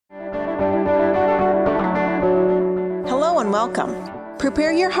and welcome.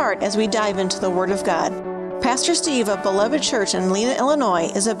 Prepare your heart as we dive into the Word of God. Pastor Steve of Beloved Church in Lena, Illinois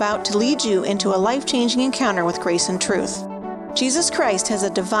is about to lead you into a life-changing encounter with grace and truth. Jesus Christ has a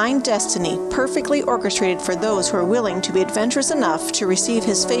divine destiny perfectly orchestrated for those who are willing to be adventurous enough to receive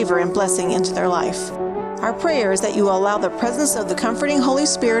His favor and blessing into their life. Our prayer is that you will allow the presence of the comforting Holy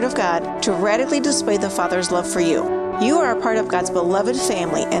Spirit of God to radically display the Father's love for you. You are a part of God's beloved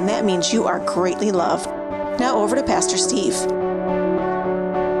family, and that means you are greatly loved. Now over to Pastor Steve.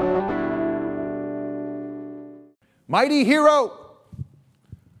 Mighty hero,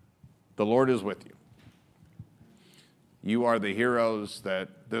 the Lord is with you. You are the heroes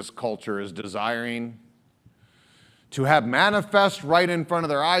that this culture is desiring to have manifest right in front of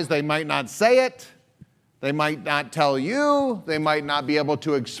their eyes. They might not say it. They might not tell you. They might not be able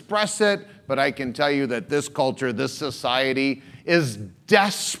to express it. But I can tell you that this culture, this society is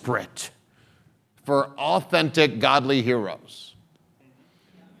desperate for authentic, godly heroes.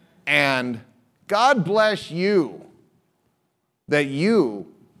 And God bless you that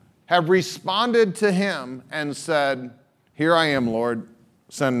you have responded to Him and said, "Here I am, Lord,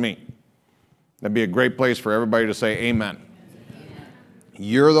 send me." That'd be a great place for everybody to say amen. Amen.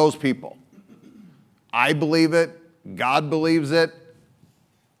 You're those people. I believe it. God believes it.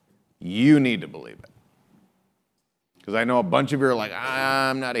 You need to believe it. Because I know a bunch of you are like,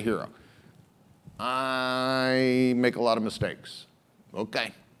 "I'm not a hero. I make a lot of mistakes."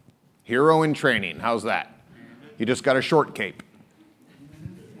 Okay. Hero in training. How's that? You just got a short cape.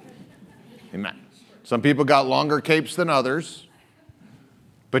 Amen. Some people got longer capes than others,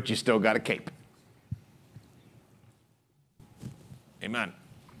 but you still got a cape. Amen.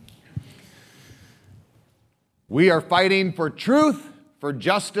 We are fighting for truth, for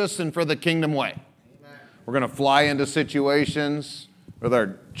justice, and for the kingdom way. Amen. We're going to fly into situations with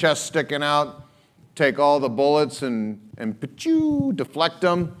our chest sticking out, take all the bullets and deflect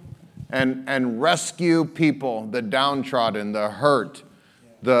them, and rescue people, the downtrodden, the hurt,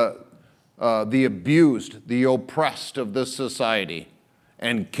 the abused, the oppressed of this society,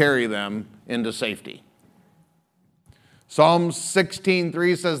 and carry them into safety. Psalm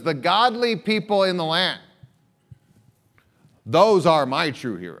 16:3 says, "The godly people in the land, those are my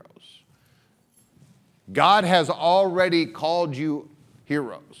true heroes." God has already called you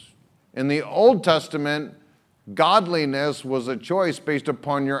heroes. In the Old Testament, godliness was a choice based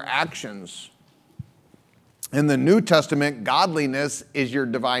upon your actions. In the New Testament, godliness is your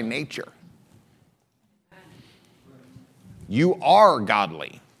divine nature. You are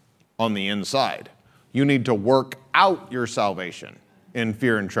godly on the inside. You need to work out your salvation in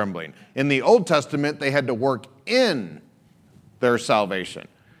fear and trembling. In the Old Testament, they had to work in their salvation.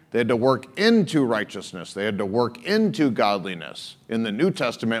 They had to work into righteousness. They had to work into godliness. In the New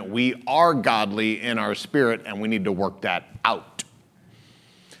Testament, we are godly in our spirit, and we need to work that out.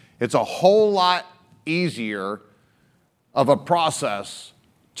 It's a whole lot easier of a process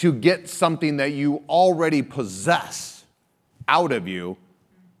to get something that you already possess out of you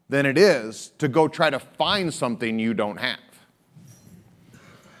than it is to go try to find something you don't have.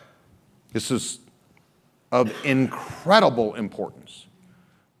 This is of incredible importance.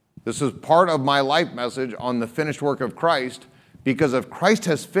 This is part of my life message on the finished work of Christ, because if Christ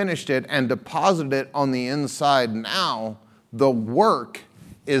has finished it and deposited it on the inside, now the work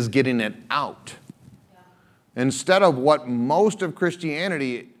is getting it out. Instead of what most of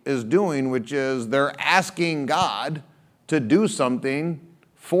Christianity is doing, which is they're asking God to do something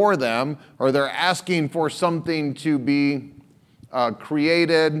for them, or they're asking for something to be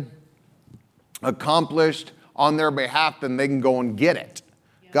created, accomplished on their behalf, then they can go and get it.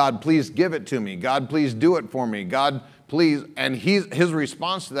 God, please give it to me. God, please do it for me. God, please. And his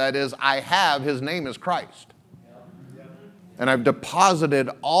response to that is, I have, his name is Christ. And I've deposited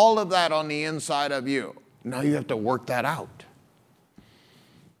all of that on the inside of you. Now you have to work that out.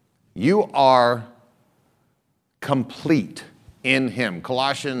 You are complete in him.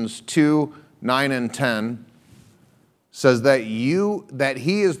 Colossians 2:9 and 10 says that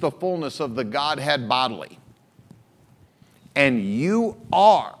he is the fullness of the Godhead bodily. And you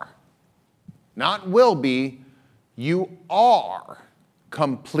are, not will be, you are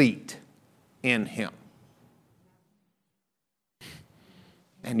complete in him.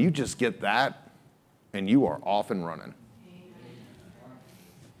 And you just get that, and you are off and running.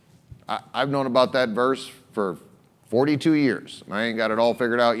 I've known about that verse for 42 years. I ain't got it all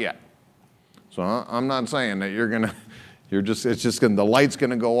figured out yet. So I'm not saying that the light's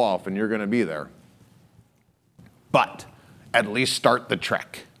gonna go off and you're gonna be there. But at least start the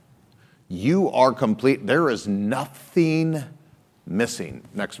trek. You are complete. There is nothing missing.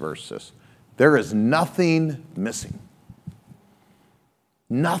 Next verse says, there is nothing missing.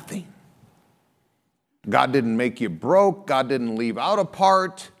 Nothing. God didn't make you broke. God didn't leave out a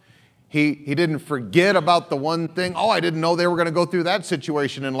part. He didn't forget about the one thing. Oh, I didn't know they were going to go through that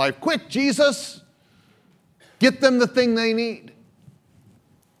situation in life. Quick, Jesus, get them the thing they need.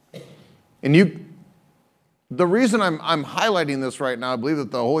 And the reason I'm highlighting this right now, I believe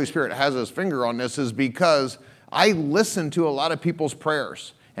that the Holy Spirit has his finger on this, is because I listen to a lot of people's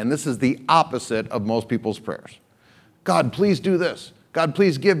prayers, and this is the opposite of most people's prayers. God, please do this. God,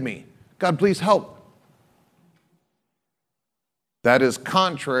 please give me. God, please help. That is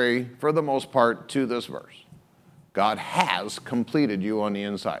contrary, for the most part, to this verse. God has completed you on the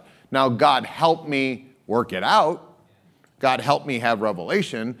inside. Now, God, help me work it out. God, help me have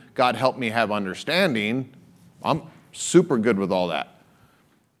revelation. God, help me have understanding. I'm super good with all that.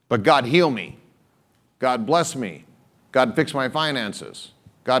 But God, heal me. God, bless me. God, fix my finances.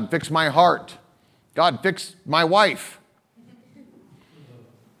 God, fix my heart. God, fix my wife.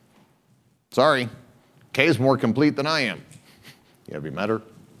 Sorry, Kay's more complete than I am. Have you met her?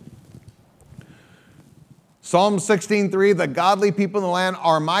 Psalm 16:3, the godly people in the land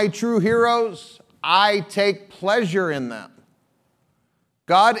are my true heroes. I take pleasure in them.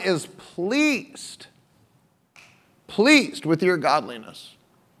 God is pleased with your godliness.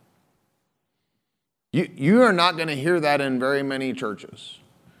 You are not going to hear that in very many churches.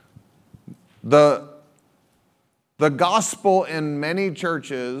 The gospel in many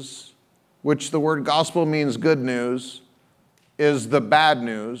churches, which the word gospel means good news, is the bad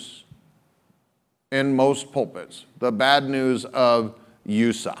news in most pulpits. The bad news of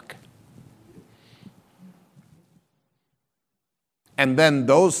you suck. And then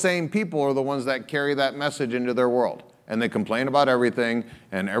those same people are the ones that carry that message into their world. And they complain about everything,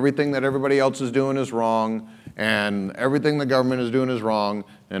 and everything that everybody else is doing is wrong, and everything the government is doing is wrong,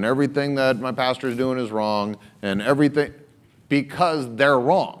 and everything that my pastor is doing is wrong, and everything, because they're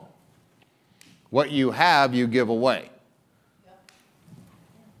wrong. What you have, you give away.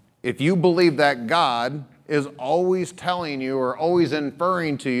 If you believe that God is always telling you or always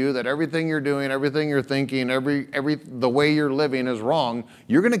inferring to you that everything you're doing, everything you're thinking, the way you're living is wrong,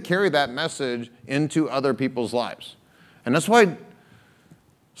 you're going to carry that message into other people's lives. And that's why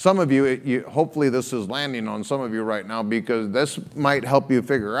some of you, hopefully this is landing on some of you right now, because this might help you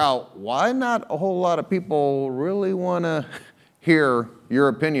figure out why not a whole lot of people really want to hear your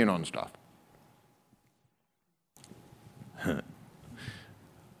opinion on stuff.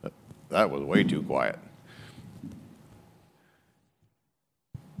 That was way too quiet.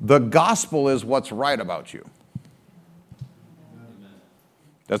 The gospel is what's right about you.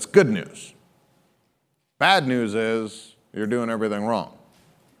 That's good news. Bad news is you're doing everything wrong.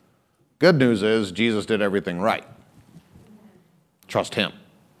 Good news is Jesus did everything right. Trust him.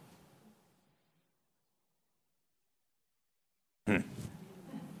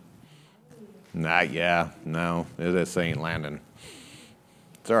 No, this ain't landing.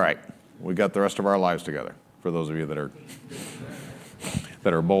 It's all right. We got the rest of our lives together, for those of you that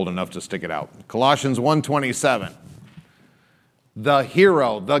are bold enough to stick it out. Colossians 1:27. The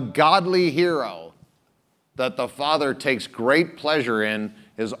hero, the godly hero that the Father takes great pleasure in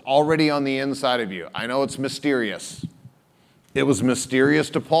is already on the inside of you. I know it's mysterious. It was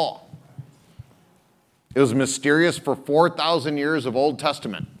mysterious to Paul. It was mysterious for 4,000 years of Old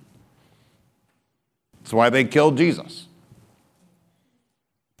Testament. That's why they killed Jesus.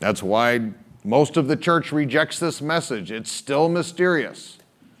 That's why most of the church rejects this message. It's still mysterious.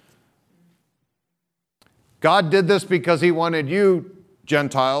 God did this because he wanted you,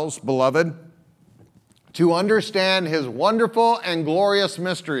 Gentiles, beloved, to understand his wonderful and glorious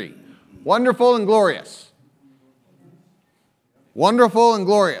mystery. Wonderful and glorious. Wonderful and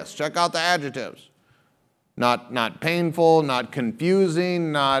glorious. Check out the adjectives. Not painful, not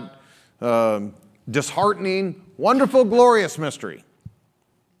confusing, not disheartening. Wonderful, glorious mystery.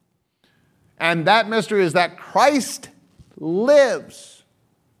 And that mystery is that Christ lives.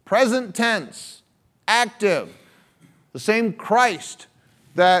 Present tense, active. The same Christ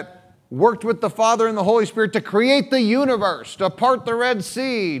that worked with the Father and the Holy Spirit to create the universe, to part the Red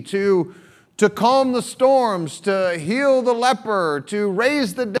Sea, to calm the storms, to heal the leper, to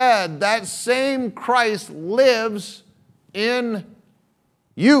raise the dead. That same Christ lives in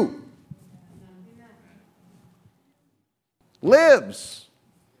you. Lives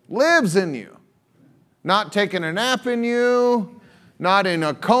in you. Not taking a nap in you, not in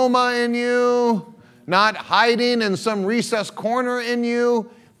a coma in you, not hiding in some recessed corner in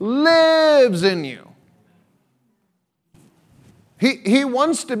you. Lives in you. He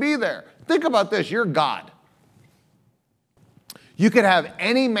wants to be there. Think about this. You're God. You could have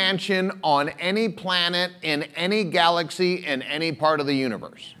any mansion on any planet, in any galaxy, in any part of the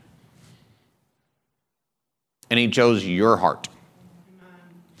universe. And he chose your heart.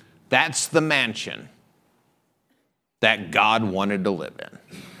 That's the mansion that God wanted to live in.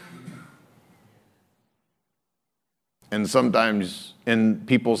 And sometimes in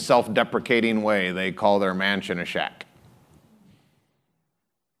people's self-deprecating way, they call their mansion a shack.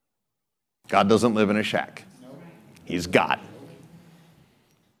 God doesn't live in a shack. He's God.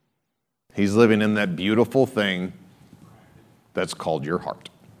 He's living in that beautiful thing that's called your heart.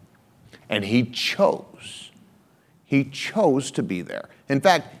 And he chose to be there. In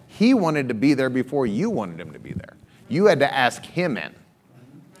fact, he wanted to be there before you wanted him to be there. You had to ask him in.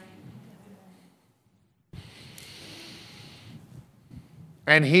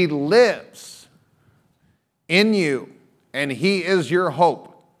 And he lives in you, and he is your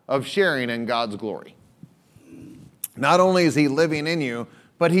hope of sharing in God's glory. Not only is he living in you,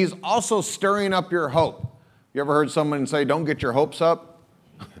 but he's also stirring up your hope. You ever heard someone say, don't get your hopes up?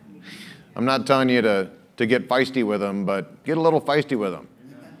 I'm not telling you to get feisty with them, but get a little feisty with them.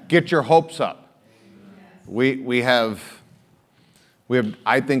 Get your hopes up. I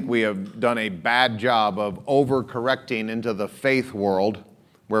think we have done a bad job of overcorrecting into the faith world,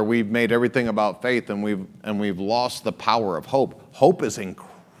 where we've made everything about faith and we've lost the power of hope. Hope is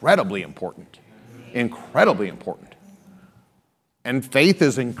incredibly important. Incredibly important. And faith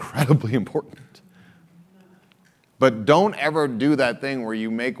is incredibly important. But don't ever do that thing where you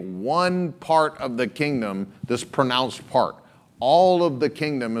make one part of the kingdom this pronounced part. All of the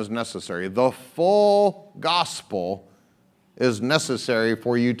kingdom is necessary. The full gospel is necessary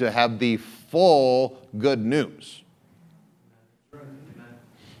for you to have the full good news.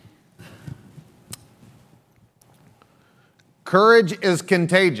 Courage is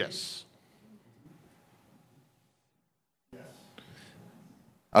contagious.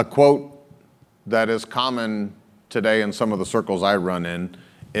 A quote that is common today in some of the circles I run in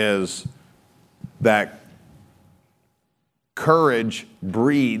is that courage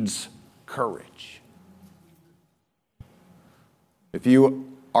breeds courage. If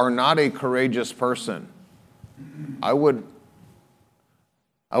you are not a courageous person, I would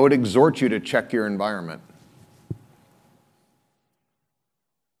exhort you to check your environment.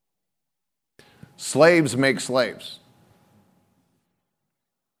 Slaves make slaves.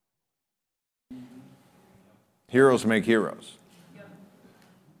 Heroes make heroes.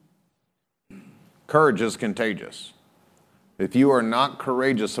 Courage is contagious. If you are not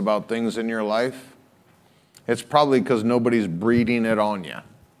courageous about things in your life, it's probably because nobody's breeding it on you.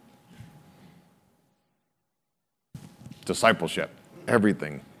 Discipleship.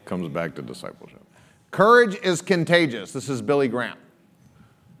 Everything comes back to discipleship. Courage is contagious. This is Billy Graham.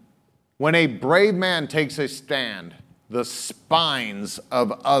 When a brave man takes a stand, the spines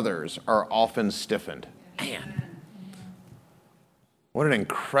of others are often stiffened. Man, what an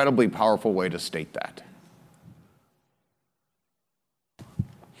incredibly powerful way to state that.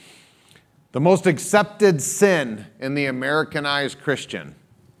 The most accepted sin in the Americanized Christian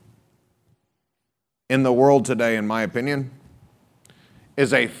in the world today, in my opinion,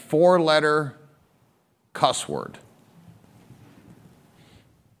 is a 4-letter cuss word.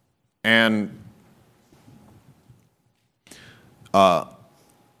 And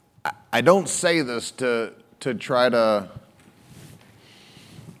I don't say this to try to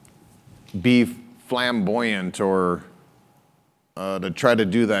be flamboyant or to try to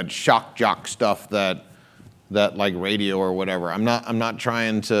do that shock jock stuff that like radio or whatever. I'm not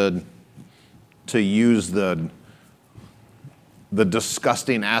trying to use the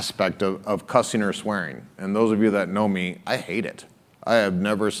disgusting aspect of cussing or swearing. And those of you that know me, I hate it. I have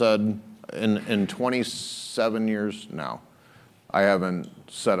never said in 27 years now, I haven't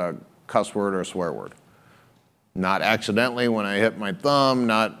said a cuss word or a swear word. Not accidentally when I hit my thumb,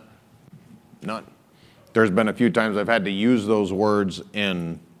 not. There's been a few times I've had to use those words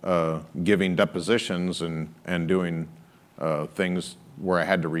in giving depositions and doing things where I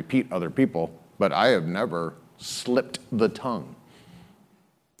had to repeat other people, but I have never slipped the tongue.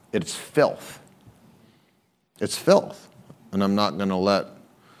 It's filth. It's filth. And I'm not going to let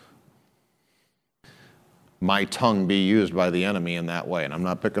my tongue be used by the enemy in that way. And I'm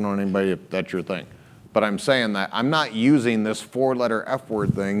not picking on anybody if that's your thing. But I'm saying that I'm not using this 4-letter F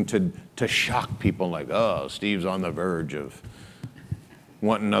word thing to shock people like, oh, Steve's on the verge of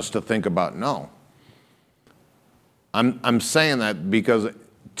wanting us to think about. No. I'm saying that because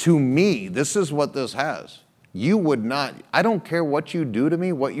to me, this is what this has. You would not, I don't care what you do to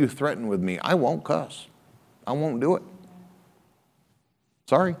me, what you threaten with me, I won't cuss. I won't do it.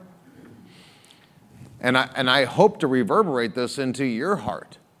 Sorry. And I hope to reverberate this into your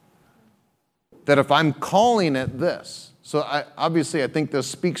heart. That if I'm calling it this, so obviously I think this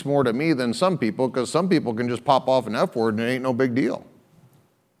speaks more to me than some people, because some people can just pop off an F word and it ain't no big deal.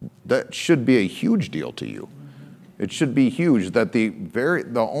 That should be a huge deal to you. It should be huge that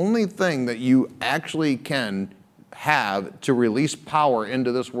the only thing that you actually can have to release power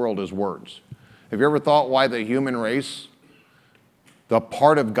into this world is words. Have you ever thought why the human race, the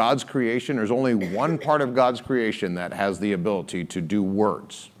part of God's creation, there's only one part of God's creation that has the ability to do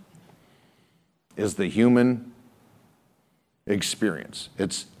words, is the human experience.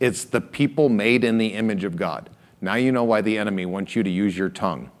 It's the people made in the image of God. Now you know why the enemy wants you to use your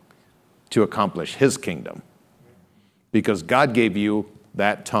tongue to accomplish his kingdom. Because God gave you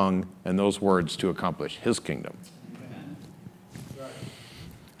that tongue and those words to accomplish his kingdom.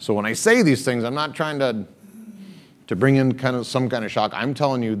 So when I say these things, I'm not trying to bring in some kind of shock. I'm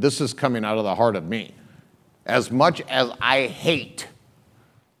telling you, this is coming out of the heart of me. As much as I hate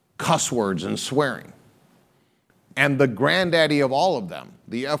cuss words and swearing, and the granddaddy of all of them,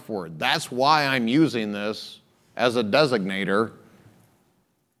 the F word, that's why I'm using this as a designator,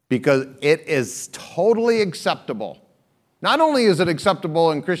 because it is totally acceptable. Not only is it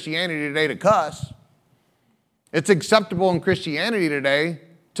acceptable in Christianity today to cuss, it's acceptable in Christianity today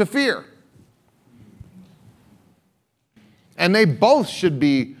to fear. And they both should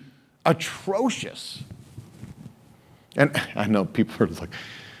be atrocious. And I know people are like,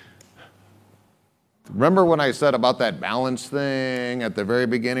 remember when I said about that balance thing at the very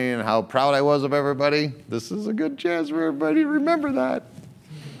beginning and how proud I was of everybody? This is a good chance for everybody to remember that.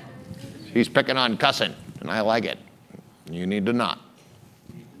 He's picking on cussing, and I like it. You need to not.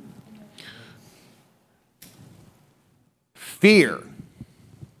 Fear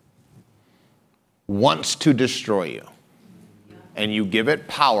wants to destroy you. And you give it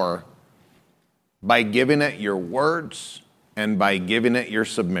power by giving it your words and by giving it your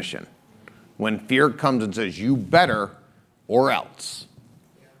submission. When fear comes and says, you better or else,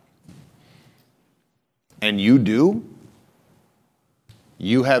 and you do,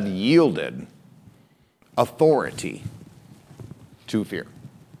 you have yielded authority to fear.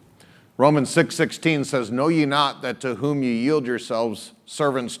 Romans 6:16 says, know ye not that to whom ye yield yourselves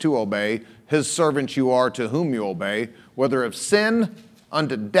servants to obey, his servants you are to whom you obey, whether of sin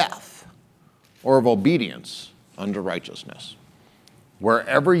unto death or of obedience unto righteousness.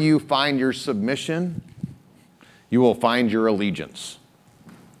 Wherever you find your submission, you will find your allegiance.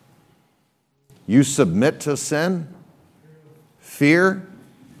 You submit to sin, fear,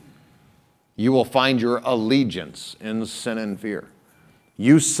 you will find your allegiance in sin and fear.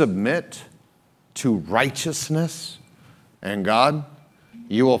 You submit to righteousness and God,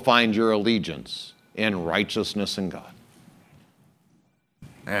 you will find your allegiance in righteousness and God.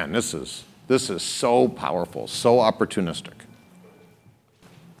 Man, this is so powerful, so opportunistic.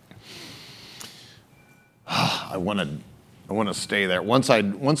 I want to stay there. Once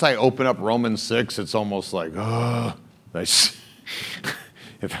I open up Romans 6, it's almost like,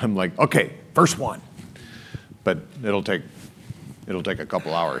 if I'm like, okay, verse 1. But it'll take a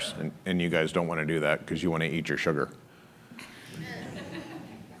couple hours, and you guys don't want to do that because you want to eat your sugar.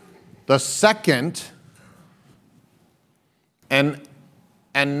 The second, and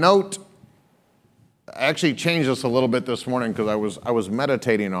note, I actually changed this a little bit this morning because I was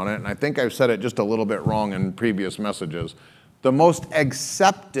meditating on it, and I think I've said it just a little bit wrong in previous messages. The most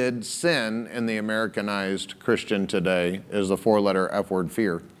accepted sin in the Americanized Christian today is the 4-letter F word,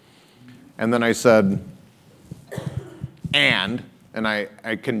 fear. And then I said, and I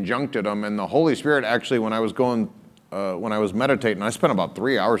conjuncted them, and the Holy Spirit actually, when I was meditating, I spent about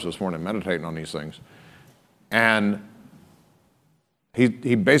 3 hours this morning meditating on these things, and he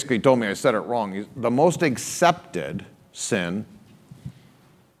basically told me I said it wrong. The most accepted sin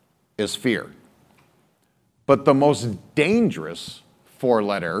is fear. But the most dangerous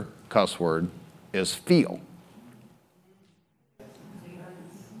 4-letter cuss word is feel.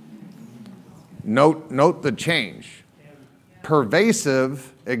 Note the change.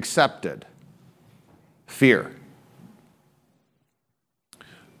 Pervasive, accepted. Fear.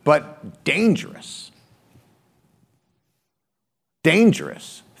 But dangerous,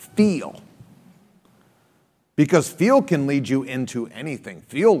 feel. Because feel can lead you into anything.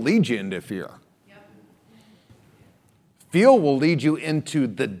 Feel leads you into fear. Yep. Feel will lead you into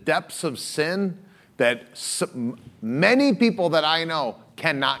the depths of sin that many people that I know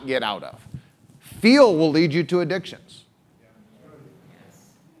cannot get out of. Feel will lead you to addictions.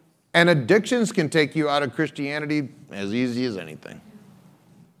 And addictions can take you out of Christianity as easy as anything.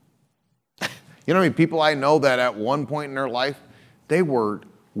 You know how many people I know that at one point in their life, they were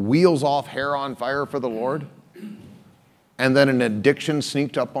wheels off hair on fire for the Lord, and then an addiction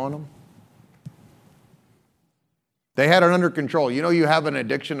sneaked up on them? They had it under control. You know you have an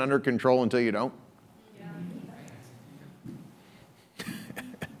addiction under control until you don't?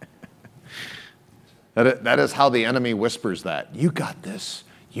 That is how the enemy whispers that. You got this.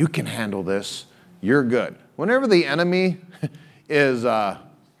 You can handle this. You're good. Whenever the enemy is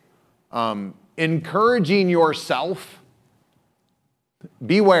encouraging yourself,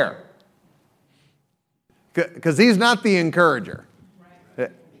 beware. Because he's not the encourager.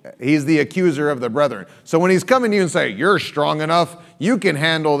 He's the accuser of the brethren. So when he's coming to you and saying, you're strong enough, you can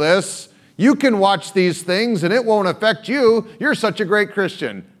handle this, you can watch these things and it won't affect you, you're such a great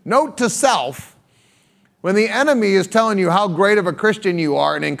Christian. Note to self, when the enemy is telling you how great of a Christian you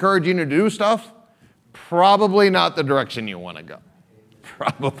are and encouraging you to do stuff, probably not the direction you want to go.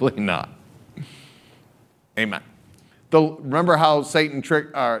 Probably not. Amen. Remember how Satan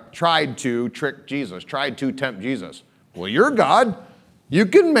tried to trick Jesus, tried to tempt Jesus. Well, you're God. You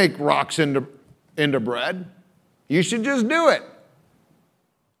can make rocks into bread. You should just do it.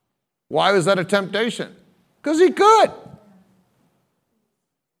 Why was that a temptation? Because he could.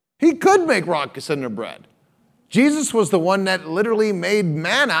 He could make rocks into bread. Jesus was the one that literally made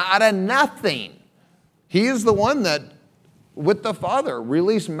manna out of nothing. He is the one that, with the Father,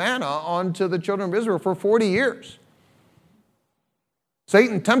 released manna onto the children of Israel for 40 years.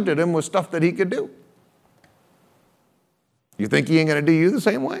 Satan tempted him with stuff that he could do. You think he ain't going to do you the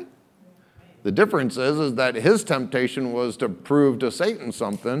same way? The difference is that his temptation was to prove to Satan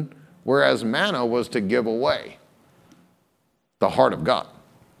something, whereas manna was to give away the heart of God.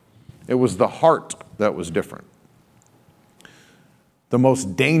 It was the heart that was different. The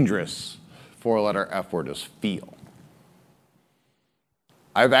most dangerous four-letter F word is feel.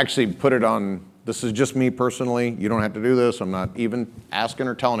 I've actually put it on, this is just me personally, you don't have to do this, I'm not even asking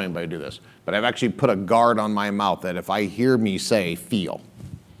or telling anybody to do this, but I've actually put a guard on my mouth that if I hear me say feel,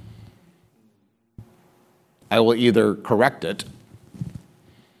 I will either correct it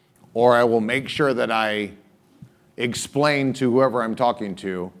or I will make sure that I explain to whoever I'm talking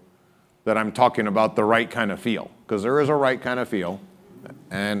to that I'm talking about the right kind of feel, because there is a right kind of feel,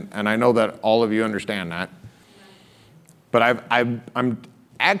 and I know that all of you understand that. But I'm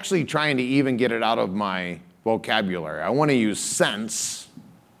actually trying to even get it out of my vocabulary. I want to use sense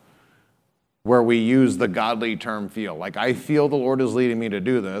where we use the godly term feel. Like, I feel the Lord is leading me to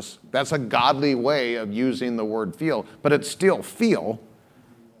do this. That's a godly way of using the word feel, but it's still feel.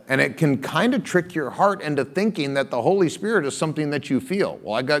 And it can kind of trick your heart into thinking that the Holy Spirit is something that you feel.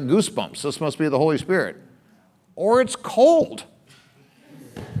 Well, I got goosebumps. This must be the Holy Spirit. Or it's cold.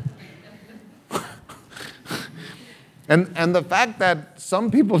 And the fact that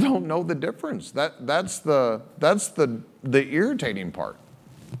some people don't know the difference, that's the irritating part.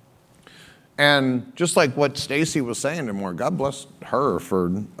 And just like what Stacy was saying to more, God bless her for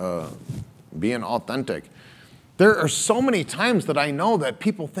being authentic. There are so many times that I know that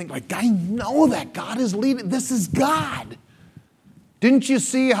people think, like, I know that God is leading. This is God. Didn't you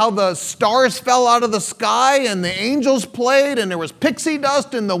see how the stars fell out of the sky and the angels played and there was pixie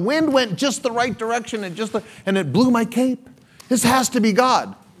dust and the wind went just the right direction and it blew my cape? This has to be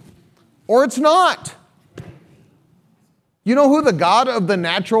God. Or it's not. You know who the God of the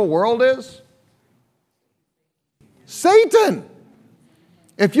natural world is? Satan.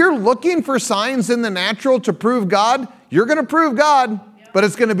 If you're looking for signs in the natural to prove God, you're going to prove God, but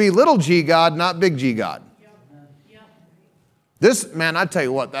it's going to be little g God, not big G God. This, man, I tell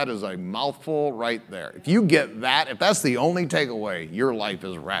you what, that is a mouthful right there. If you get that, if that's the only takeaway, your life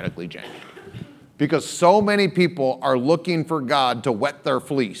is radically changed. Because so many people are looking for God to wet their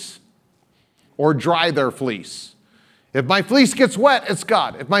fleece or dry their fleece. If my fleece gets wet, it's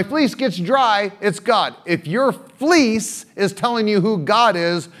God. If my fleece gets dry, it's God. If your fleece is telling you who God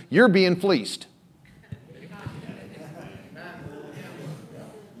is, you're being fleeced.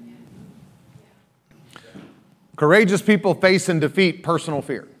 Courageous people face and defeat personal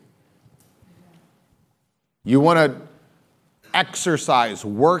fear. You want to exercise,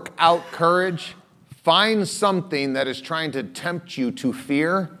 work out courage, find something that is trying to tempt you to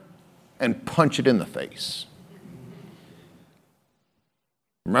fear and punch it in the face.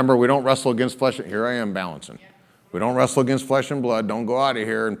 Remember, we don't wrestle against flesh. Here I am balancing. We don't wrestle against flesh and blood. Don't go out of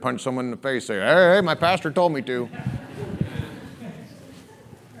here and punch someone in the face. Say, hey, my pastor told me to.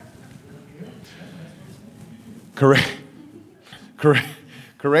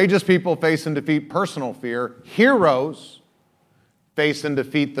 Courageous people face and defeat personal fear. Heroes face and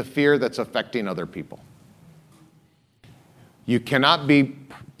defeat the fear that's affecting other people. You cannot be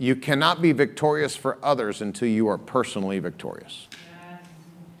victorious for others until you are personally victorious.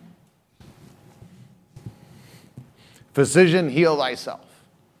 Physician, heal thyself.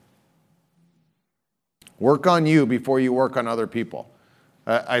 Work on you before you work on other people.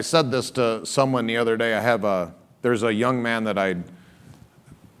 I said this to someone the other day. There's a young man that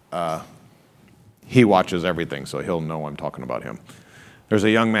he watches everything, so he'll know I'm talking about him. There's a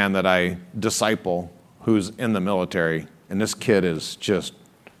young man that I disciple who's in the military, and this kid is just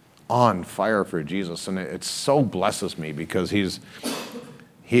on fire for Jesus, and it so blesses me because he is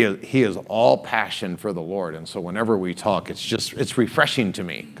all passion for the Lord, and so whenever we talk, it's refreshing to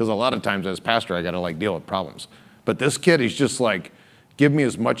me because a lot of times as pastor I got to deal with problems, but this kid is just like, give me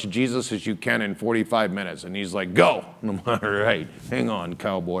as much Jesus as you can in 45 minutes, and he's like, go. And I'm all right, hang on,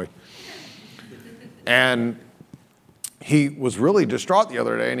 cowboy. And he was really distraught the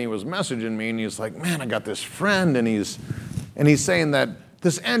other day, and he was messaging me, and he's like, man, I got this friend, and he's saying that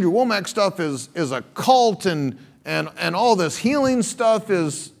this Andrew Womack stuff is a cult, and all this healing stuff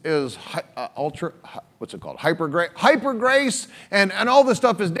is hyper grace, and all this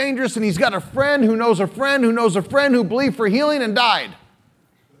stuff is dangerous, and he's got a friend who knows a friend who knows a friend who believed for healing and died.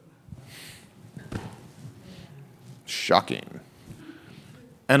 Shocking.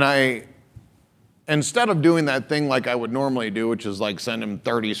 And instead of doing that thing like I would normally do, which is like send him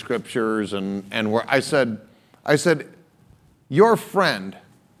 30 scriptures, and where I said, your friend,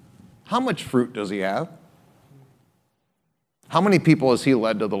 how much fruit does he have? How many people has he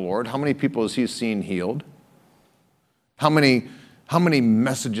led to the Lord? How many people has he seen healed? How many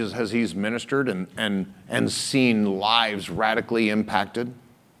messages has he ministered and seen lives radically impacted?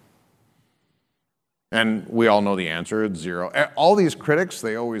 And we all know the answer, it's zero. All these critics,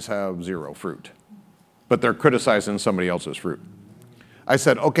 they always have zero fruit, but they're criticizing somebody else's fruit. I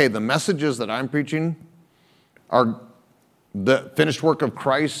said, okay, the messages that I'm preaching are the finished work of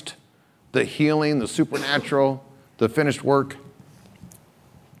Christ, the healing, the supernatural, the finished work.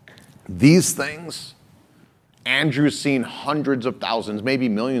 These things, Andrew's seen hundreds of thousands, maybe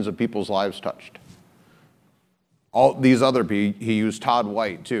millions of people's lives touched. All these other people, he used Todd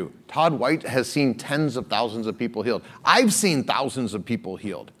White too. Todd White has seen tens of thousands of people healed. I've seen thousands of people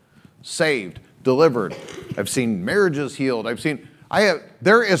healed, saved, delivered. I've seen marriages healed.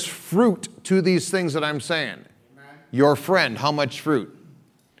 There is fruit to these things that I'm saying. Amen. Your friend, how much fruit?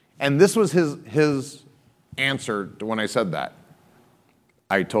 And this was his answer to when I said that.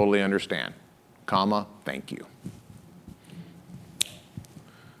 I totally understand, thank you.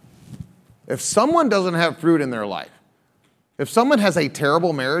 If someone doesn't have fruit in their life, if someone has a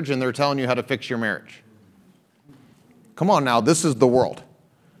terrible marriage and they're telling you how to fix your marriage, come on now, this is the world.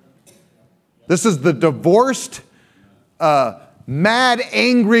 This is the divorced, mad,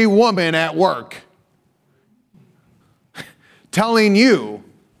 angry woman at work telling you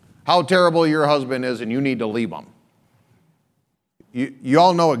how terrible your husband is and you need to leave him. You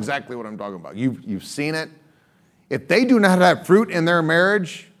all know exactly what I'm talking about. You've seen it. If they do not have fruit in their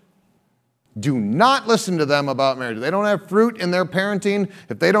marriage, do not listen to them about marriage. If they don't have fruit in their parenting,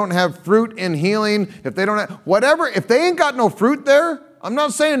 if they don't have fruit in healing, if they don't have whatever, if they ain't got no fruit there, I'm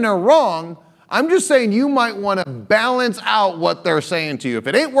not saying they're wrong. I'm just saying you might want to balance out what they're saying to you. If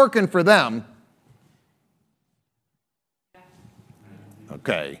it ain't working for them,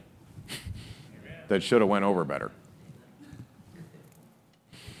 okay, that should have went over better.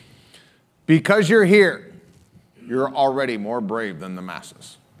 Because you're here, you're already more brave than the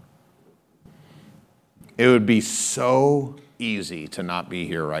masses. It would be so easy to not be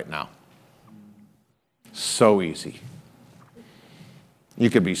here right now. So easy. You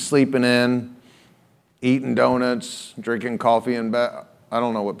could be sleeping in, eating donuts, drinking coffee in bed. I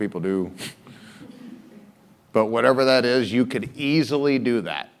don't know what people do. But whatever that is, you could easily do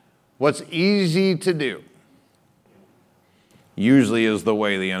that. What's easy to do usually is the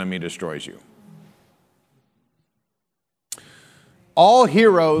way the enemy destroys you. All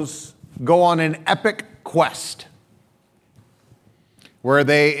heroes go on an epic quest where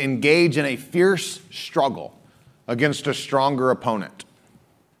they engage in a fierce struggle against a stronger opponent,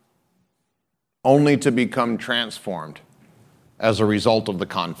 only to become transformed as a result of the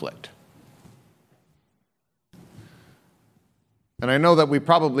conflict. And I know that we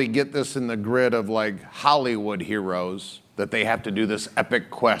probably get this in the grid of like Hollywood heroes, that they have to do this epic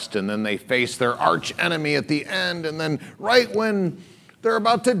quest and then they face their arch enemy at the end, and then right when they're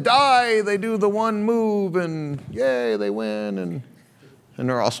about to die, they do the one move and yay, they win and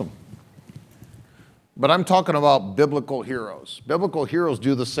they're awesome. But I'm talking about biblical heroes. Biblical heroes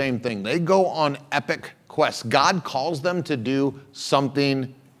do the same thing. They go on epic quests. God calls them to do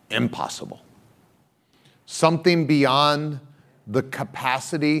something impossible, something beyond the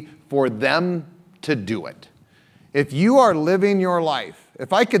capacity for them to do it. If you are living your life,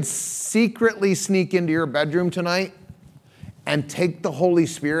 if I could secretly sneak into your bedroom tonight and take the Holy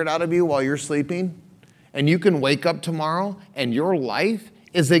Spirit out of you while you're sleeping, and you can wake up tomorrow and your life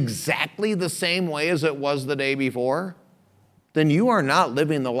is exactly the same way as it was the day before, then you are not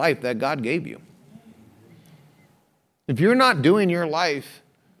living the life that God gave you. If you're not doing your life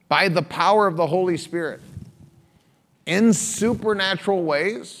by the power of the Holy Spirit in supernatural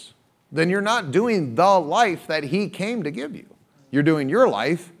ways, then you're not doing the life that He came to give you. You're doing your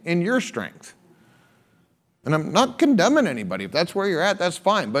life in your strength. And I'm not condemning anybody. If that's where you're at, that's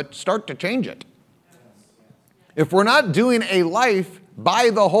fine, but start to change it. If we're not doing a life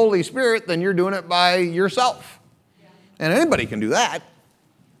by the Holy Spirit, then you're doing it by yourself. And anybody can do that.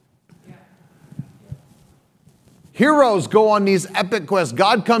 Heroes go on these epic quests.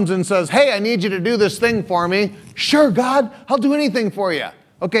 God comes and says, hey, I need you to do this thing for me. Sure, God, I'll do anything for you.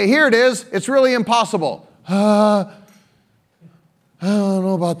 Okay, here it is. It's really impossible. I don't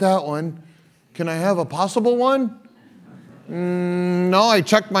know about that one. Can I have a possible one? No, I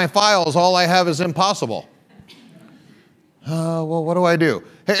checked my files. All I have is impossible. Well, what do I do?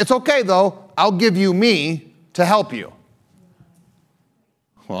 Hey, it's okay, though. I'll give you me to help you.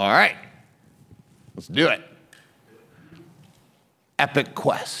 Well, all right. Let's do it. Epic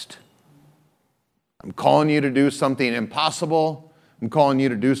quest. I'm calling you to do something impossible. I'm calling you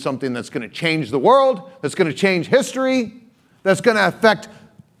to do something that's going to change the world, that's going to change history, that's going to affect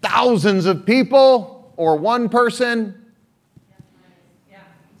thousands of people or one person.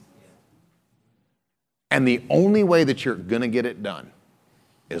 And the only way that you're going to get it done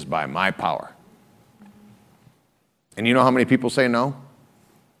is by my power. And you know how many people say no?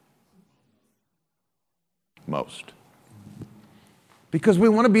 Most. Because we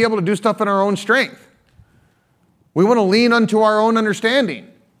want to be able to do stuff in our own strength. We want to lean unto our own understanding.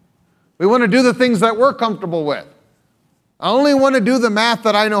 We want to do the things that we're comfortable with. I only want to do the math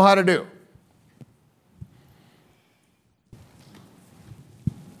that I know how to do.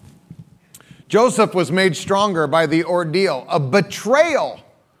 Joseph was made stronger by the ordeal of betrayal,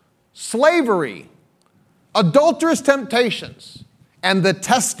 slavery, adulterous temptations, and the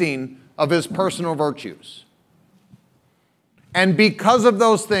testing of his personal virtues. And because of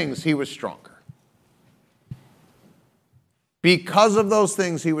those things, he was stronger. Because of those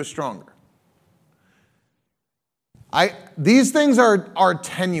things, he was stronger. These things are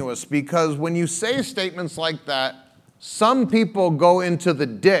tenuous because when you say statements like that, some people go into the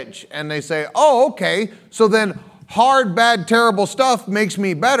ditch and they say, oh, okay, so then hard, bad, terrible stuff makes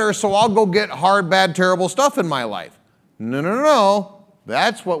me better, so I'll go get hard, bad, terrible stuff in my life. No.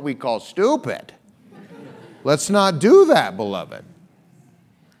 That's what we call stupid. Let's not do that, beloved.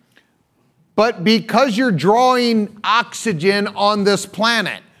 But because you're drawing oxygen on this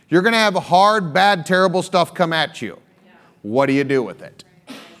planet, you're going to have hard, bad, terrible stuff come at you. What do you do with it?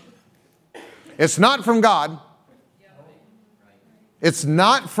 It's not from God. It's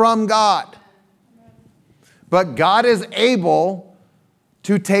not from God. But God is able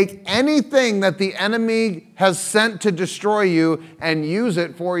to take anything that the enemy has sent to destroy you and use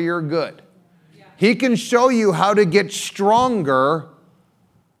it for your good. He can show you how to get stronger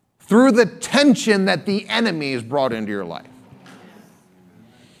through the tension that the enemy has brought into your life.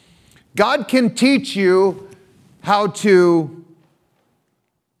 God can teach you how to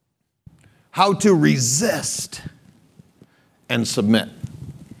resist and submit.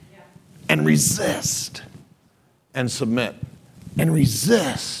 And resist and submit. And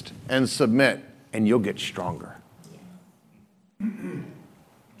resist and submit. And you'll get stronger.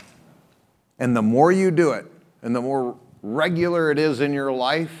 And the more you do it, and the more regular it is in your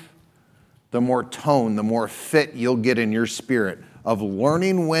life, the more tone, the more fit you'll get in your spirit of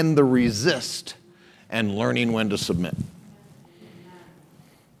learning when to resist and learning when to submit.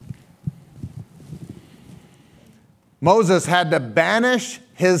 Moses had to banish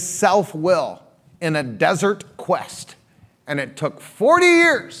his self-will in a desert quest, and it took 40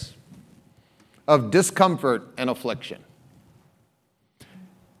 years of discomfort and affliction.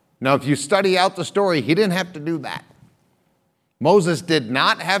 Now, if you study out the story, he didn't have to do that. Moses did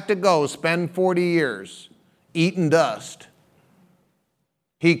not have to go spend 40 years eating dust.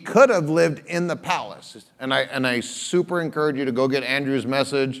 He could have lived in the palace. And I super encourage you to go get Andrew's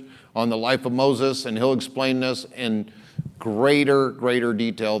message on the life of Moses, and he'll explain this in greater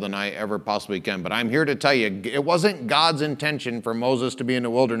detail than I ever possibly can. But I'm here to tell you, it wasn't God's intention for Moses to be in the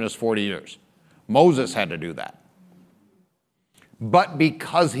wilderness 40 years. Moses had to do that. But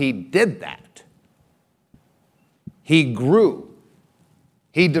because he did that, he grew.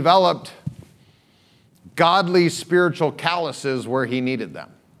 He developed godly spiritual calluses where he needed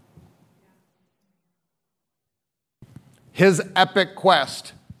them. His epic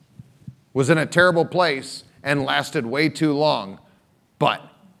quest was in a terrible place, and lasted way too long, but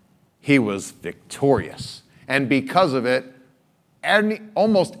he was victorious. And because of it,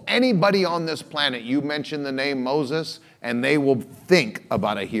 almost anybody on this planet, you mention the name Moses, and they will think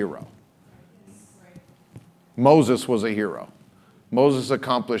about a hero. Moses was a hero. Moses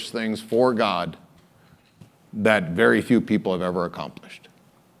accomplished things for God that very few people have ever accomplished.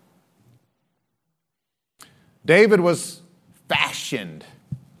 David was fashioned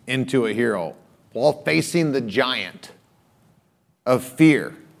into a hero while facing the giant of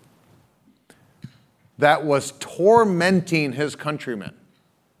fear that was tormenting his countrymen.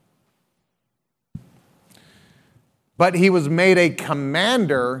 But he was made a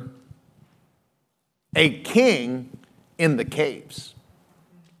commander, a king in the caves,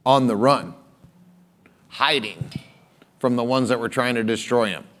 on the run, hiding from the ones that were trying to destroy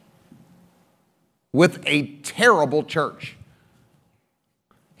him, with a terrible church.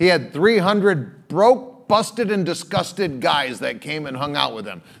 He had 300 broke, busted, and disgusted guys that came and hung out with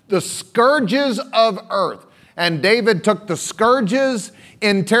him. The scourges of earth. And David took the scourges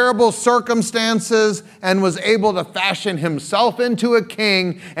in terrible circumstances and was able to fashion himself into a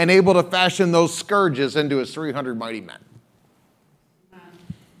king and able to fashion those scourges into his 300 mighty men.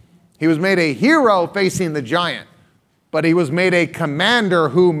 He was made a hero facing the giant, but he was made a commander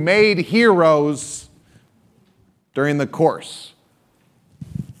who made heroes during the course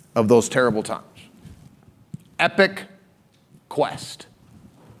of those terrible times. Epic quest.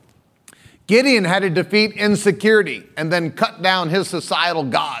 Gideon had to defeat insecurity and then cut down his societal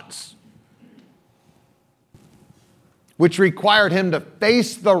gods, which required him to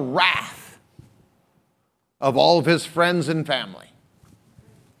face the wrath of all of his friends and family.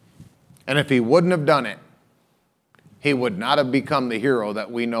 And if he wouldn't have done it, he would not have become the hero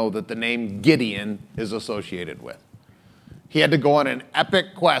that we know that the name Gideon is associated with. He had to go on an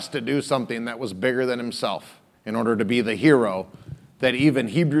epic quest to do something that was bigger than himself in order to be the hero that even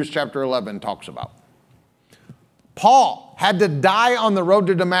Hebrews chapter 11 talks about. Paul had to die on the road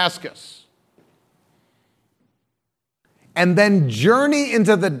to Damascus and then journey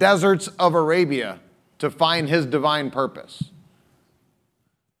into the deserts of Arabia to find his divine purpose.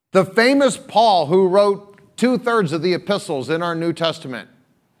 The famous Paul, who wrote 2/3 of the epistles in our New Testament,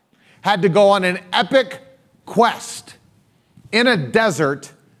 had to go on an epic quest in a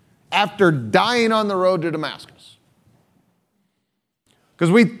desert after dying on the road to Damascus. Because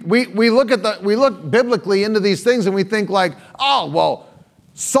we look biblically into these things and we think like, oh, well,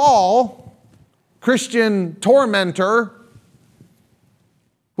 Saul, Christian tormentor,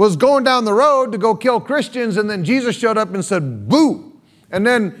 was going down the road to go kill Christians, and then Jesus showed up and said, boo. And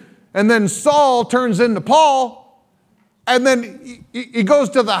then Saul turns into Paul, and then he goes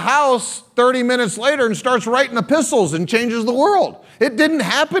to the house 30 minutes later and starts writing epistles and changes the world. It didn't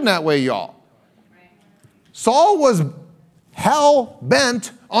happen that way, y'all. Saul was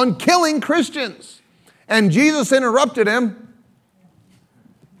hell-bent on killing Christians, and Jesus interrupted him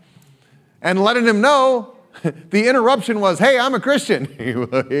and letting him know the interruption was, hey, I'm a Christian.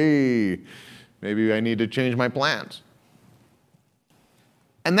 Hey, maybe I need to change my plans.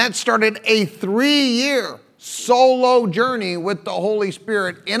 And that started a 3-year solo journey with the Holy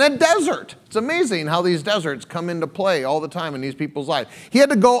Spirit in a desert. It's amazing how these deserts come into play all the time in these people's lives. He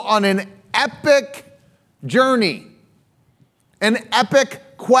had to go on an epic journey, an epic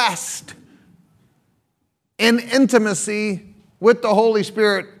quest in intimacy with the Holy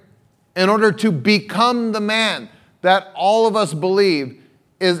Spirit in order to become the man that all of us believe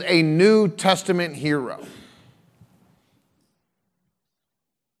is a New Testament hero.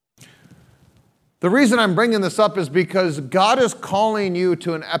 The reason I'm bringing this up is because God is calling you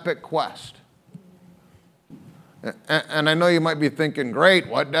to an epic quest. And I know you might be thinking, great,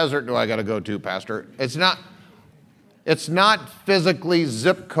 what desert do I got to go to, Pastor? It's not physically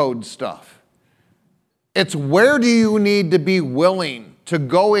zip code stuff. It's where do you need to be willing to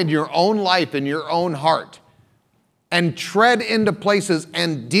go in your own life, in your own heart, and tread into places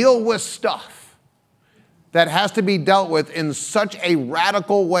and deal with stuff that has to be dealt with in such a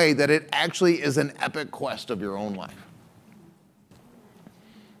radical way that it actually is an epic quest of your own life.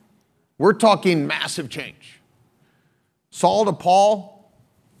 We're talking massive change. Saul to Paul,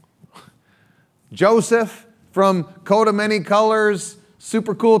 Joseph from coat of many colors,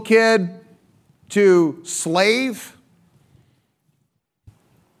 super cool kid, to slave,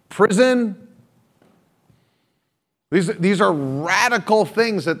 prison. These are radical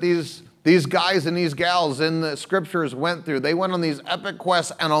things that these guys and these gals in the scriptures went through. They went on these epic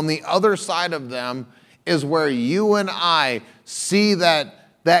quests, and on the other side of them is where you and I see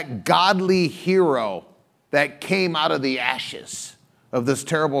that godly hero that came out of the ashes of this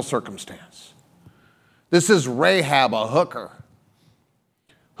terrible circumstance. This is Rahab, a hooker,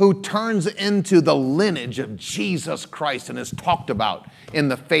 who turns into the lineage of Jesus Christ and is talked about in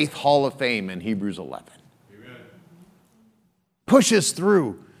the Faith Hall of Fame in Hebrews 11. Amen. Pushes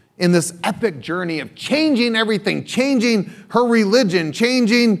through in this epic journey of changing everything, changing her religion,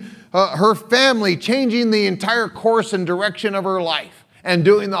 changing her family, changing the entire course and direction of her life, and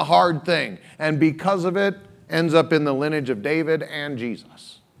doing the hard thing. And because of it, ends up in the lineage of David and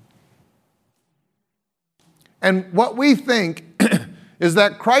Jesus. And what we think is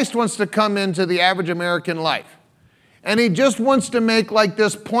that Christ wants to come into the average American life. And he just wants to make like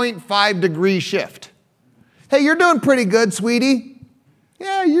this 0.5 degree shift. Hey, you're doing pretty good, sweetie.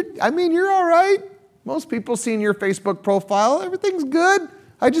 Yeah, you're all right. Most people seeing your Facebook profile, everything's good.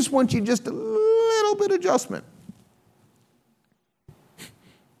 I just want you just a little bit adjustment.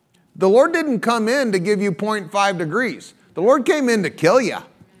 The Lord didn't come in to give you 0.5 degrees. The Lord came in to kill you.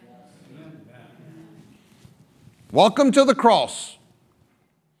 Welcome to the cross.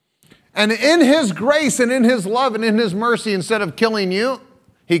 And in his grace and in his love and in his mercy, instead of killing you,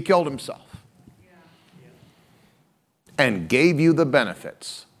 he killed himself. And gave you the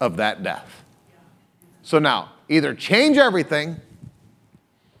benefits of that death. So now, either change everything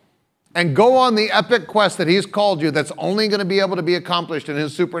and go on the epic quest that he's called you that's only going to be able to be accomplished in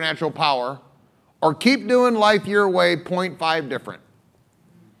his supernatural power, or keep doing life your way 0.5 different.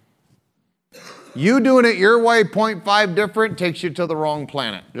 You doing it your way 0.5 different takes you to the wrong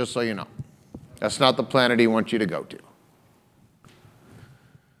planet, just so you know. That's not the planet he wants you to go to.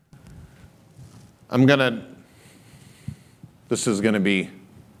 This is going to be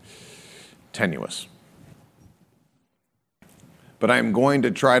tenuous. But I'm going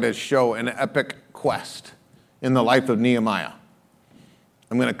to try to show an epic quest in the life of Nehemiah.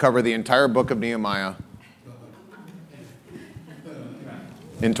 I'm going to cover the entire book of Nehemiah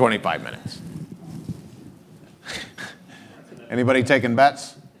in 25 minutes. Anybody taking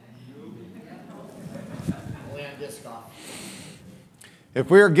bets? If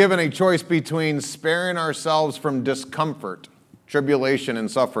we are given a choice between sparing ourselves from discomfort, tribulation, and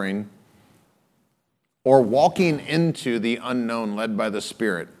suffering, or walking into the unknown led by the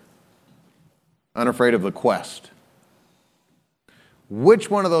Spirit, unafraid of the quest, which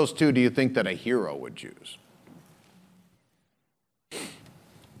one of those two do you think that a hero would choose?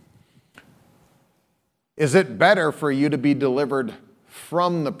 Is it better for you to be delivered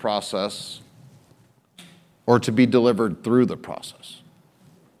from the process or to be delivered through the process?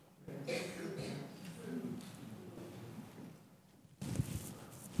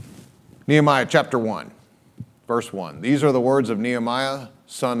 Nehemiah chapter 1, verse 1. These are the words of Nehemiah,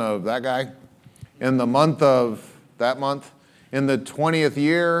 son of that guy. In the month of that month, in the 20th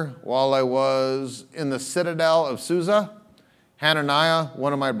year, while I was in the citadel of Susa, Hananiah,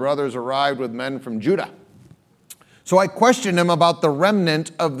 one of my brothers, arrived with men from Judah. So I questioned him about the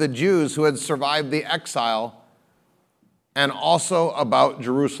remnant of the Jews who had survived the exile and also about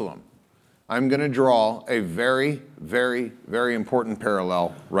Jerusalem. I'm going to draw a very, very, very important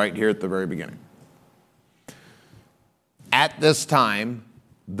parallel right here at the very beginning. At this time,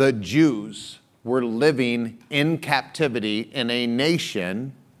 the Jews were living in captivity in a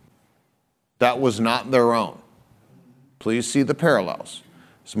nation that was not their own. Please see the parallels.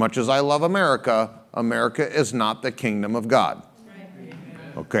 As much as I love America, America is not the kingdom of God.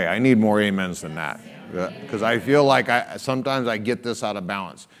 Okay, I need more amens than that. Because I feel like sometimes I get this out of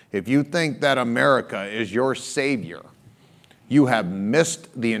balance. If you think that America is your savior, you have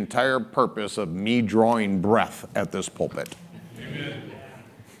missed the entire purpose of me drawing breath at this pulpit. Amen.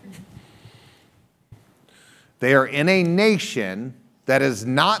 They are in a nation that is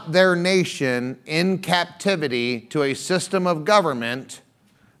not their nation, in captivity to a system of government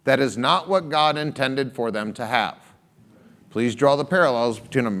that is not what God intended for them to have. Please draw the parallels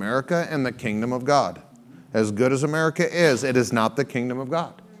between America and the kingdom of God. As good as America is, it is not the kingdom of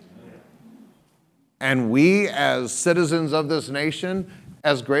God. And we, as citizens of this nation,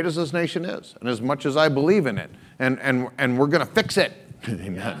 as great as this nation is, and as much as I believe in it, and we're going to fix it.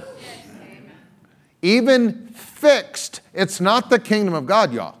 Amen. Even fixed, it's not the kingdom of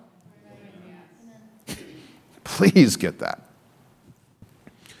God, y'all. Please get that.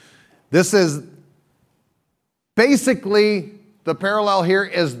 This is basically, the parallel here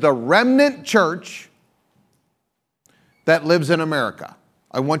is the remnant church that lives in America.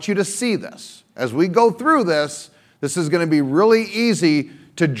 I want you to see this. As we go through this, this is going to be really easy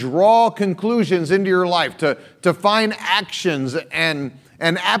to draw conclusions into your life, to find actions and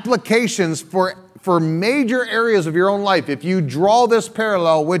applications for major areas of your own life. If you draw this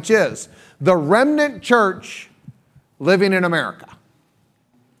parallel, which is the remnant church living in America.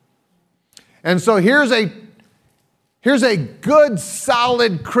 And so here's a good,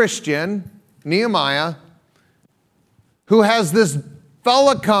 solid Christian, Nehemiah, who has this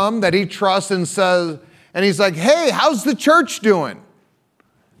fella come that he trusts and says, and he's like, hey, how's the church doing?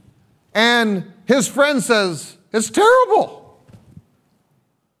 And his friend says, it's terrible.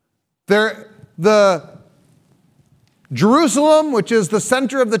 The Jerusalem, which is the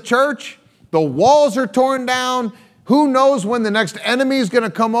center of the church, the walls are torn down. Who knows when the next enemy is going to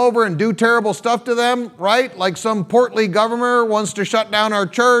come over and do terrible stuff to them, right? Like some portly governor wants to shut down our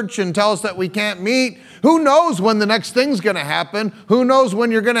church and tell us that we can't meet. Who knows when the next thing's going to happen? Who knows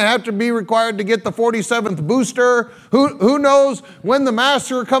when you're going to have to be required to get the 47th booster? Who knows when the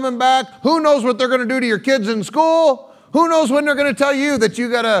masks are coming back? Who knows what they're going to do to your kids in school? Who knows when they're going to tell you that you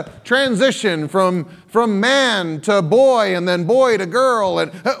got to transition from man to boy and then boy to girl?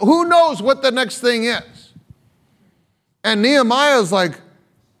 And who knows what the next thing is? And Nehemiah's like,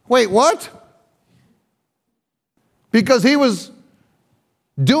 wait, what? Because he was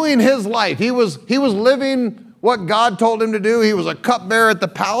doing his life. He was living what God told him to do. He was a cupbearer at the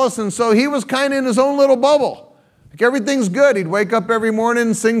palace, and so he was kind of in his own little bubble. Like everything's good. He'd wake up every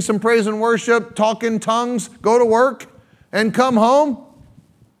morning, sing some praise and worship, talk in tongues, go to work, and come home.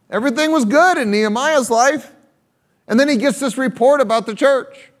 Everything was good in Nehemiah's life. And then he gets this report about the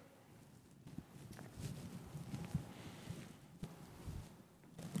church.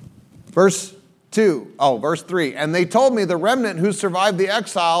 Verse 3. And they told me the remnant who survived the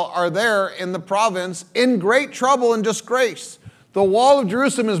exile are there in the province in great trouble and disgrace. The wall of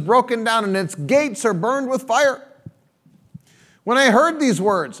Jerusalem is broken down and its gates are burned with fire. When I heard these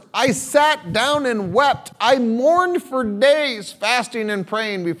words, I sat down and wept. I mourned for days, fasting and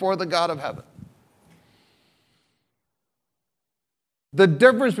praying before the God of heaven. The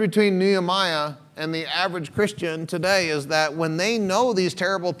difference between Nehemiah and the average Christian today is that when they know these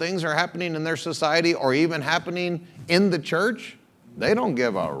terrible things are happening in their society or even happening in the church, they don't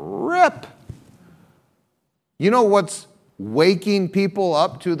give a rip. You know what's waking people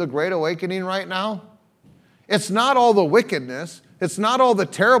up to the Great Awakening right now? It's not all the wickedness. It's not all the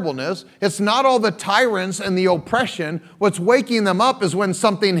terribleness. It's not all the tyrants and the oppression. What's waking them up is when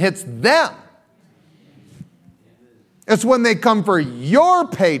something hits them. It's when they come for your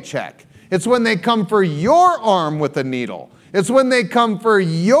paycheck. It's when they come for your arm with a needle. It's when they come for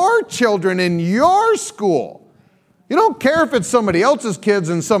your children in your school. You don't care if it's somebody else's kids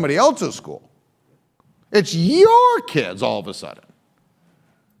in somebody else's school. It's your kids all of a sudden.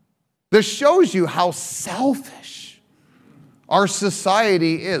 This shows you how selfish our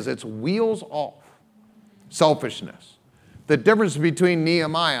society is. It's wheels off. Selfishness. The difference between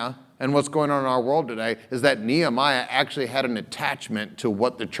Nehemiah and what's going on in our world today is that Nehemiah actually had an attachment to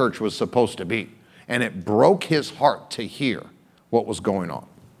what the church was supposed to be. And it broke his heart to hear what was going on.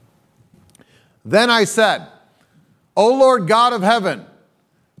 Then I said, O Lord God of heaven,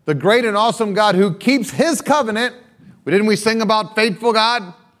 the great and awesome God who keeps his covenant. Didn't we sing about faithful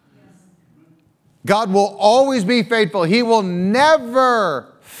God? God will always be faithful. He will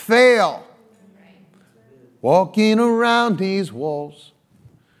never fail. Walking around these walls,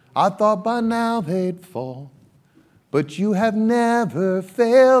 I thought by now they'd fall, but you have never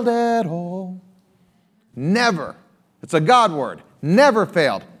failed at all. Never. It's a God word. Never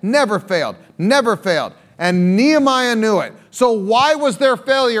failed, never failed, never failed. And Nehemiah knew it. So why was there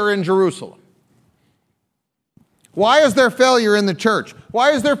failure in Jerusalem? Why is there failure in the church?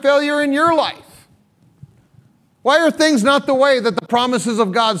 Why is there failure in your life? Why are things not the way that the promises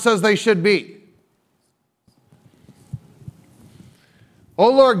of God says they should be? O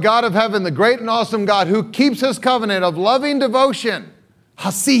Lord God of heaven, the great and awesome God who keeps his covenant of loving devotion.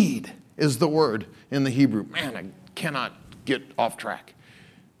 Hasid is the word in the Hebrew. Man, I cannot get off track.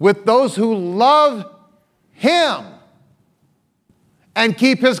 With those who love him and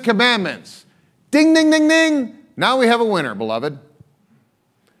keep his commandments. Ding, ding, ding, ding. Now we have a winner, beloved.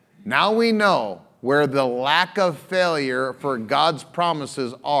 Now we know where the lack of failure for God's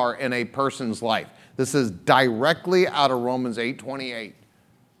promises are in a person's life. This is directly out of Romans 8:28.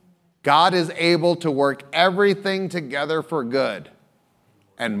 God is able to work everything together for good.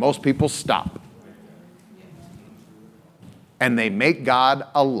 And most people stop. And they make God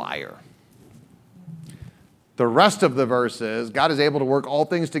a liar. The rest of the verse is, God is able to work all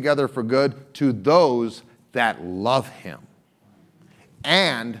things together for good to those that love him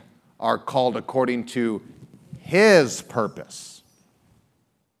and are called according to his purpose.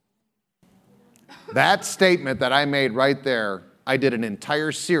 That statement that I made right there, I did an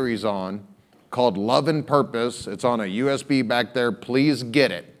entire series on called Love and Purpose. It's on a USB back there. Please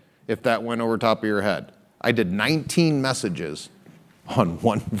get it if that went over top of your head. I did 19 messages on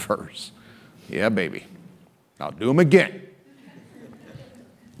one verse. Yeah, baby. I'll do them again.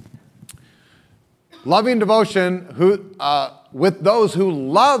 Loving devotion with those who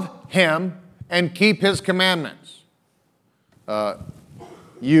love him and keep his commandments.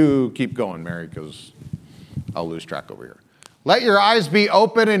 You keep going, Mary, because I'll lose track over here. Let your eyes be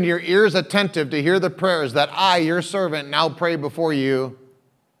open and your ears attentive to hear the prayers that I, your servant, now pray before you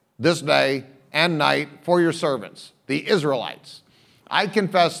this day and night for your servants, the Israelites. I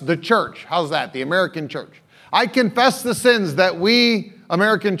confess the church. How's that? The American church. I confess the sins that we,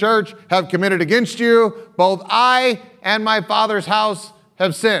 American church, have committed against you. Both I and my Father's house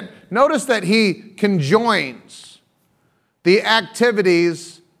have sinned. Notice that he conjoins the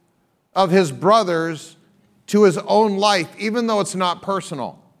activities of his brothers to his own life, even though it's not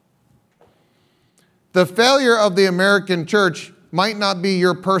personal. The failure of the American church might not be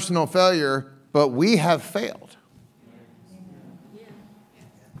your personal failure, but we have failed.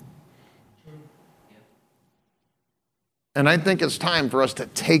 And I think it's time for us to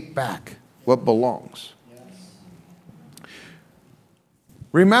take back what belongs.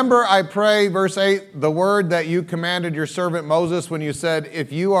 Remember, I pray, verse 8, the word that you commanded your servant Moses when you said,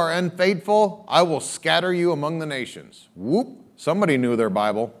 if you are unfaithful, I will scatter you among the nations. Whoop, somebody knew their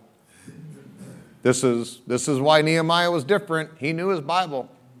Bible. This is why Nehemiah was different. He knew his Bible.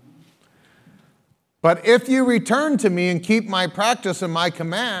 But if you return to me and keep my practice and my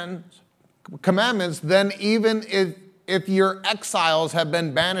commandments, then even if your exiles have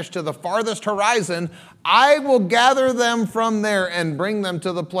been banished to the farthest horizon, I will gather them from there and bring them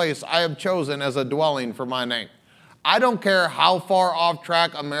to the place I have chosen as a dwelling for my name. I don't care how far off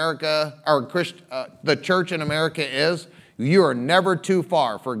track America or the church in America is, you are never too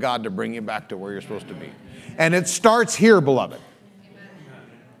far for God to bring you back to where you're supposed to be. And it starts here, beloved.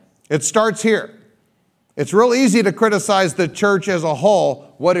 It starts here. It's real easy to criticize the church as a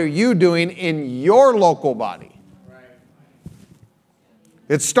whole. What are you doing in your local body?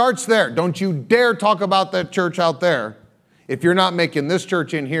 It starts there. Don't you dare talk about that church out there if you're not making this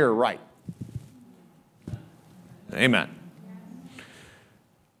church in here right. Amen.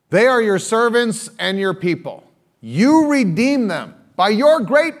 They are your servants and your people. You redeem them by your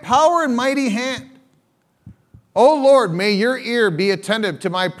great power and mighty hand. O Lord, may your ear be attentive to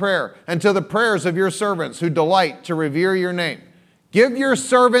my prayer and to the prayers of your servants who delight to revere your name. Give your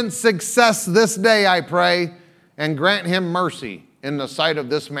servant success this day, I pray, and grant him mercy in the sight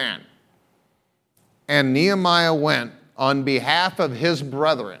of this man. And Nehemiah went on behalf of his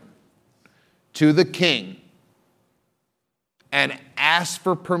brethren to the king and asked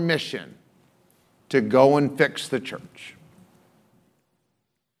for permission to go and fix the church.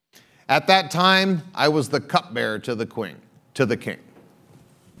 At that time, I was the cupbearer to the king.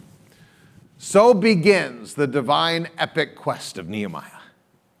 So begins the divine epic quest of Nehemiah.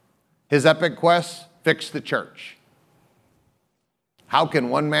 His epic quest, fix the church. How can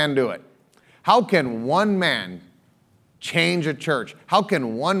one man do it? How can one man change a church? How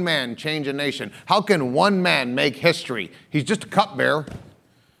can one man change a nation? How can one man make history? He's just a cupbearer.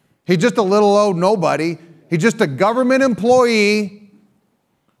 He's just a little old nobody. He's just a government employee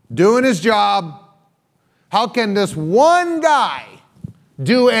doing his job. How can this one guy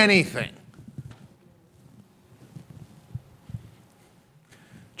do anything?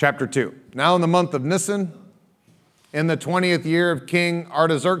 Chapter 2. Now in the month of Nisan, in the 20th year of King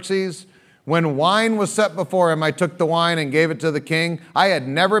Artaxerxes, when wine was set before him, I took the wine and gave it to the king. I had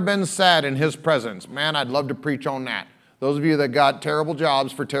never been sad in his presence. Man, I'd love to preach on that. Those of you that got terrible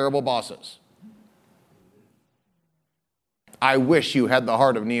jobs for terrible bosses. I wish you had the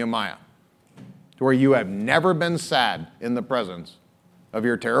heart of Nehemiah, to where you have never been sad in the presence of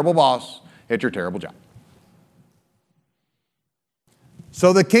your terrible boss at your terrible job.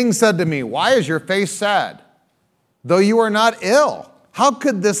 So the king said to me, why is your face sad? Though you are not ill,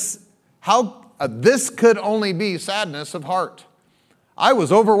 this could only be sadness of heart. I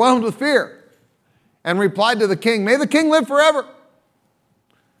was overwhelmed with fear and replied to the king, may the king live forever.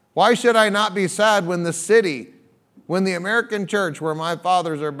 Why should I not be sad when the American church where my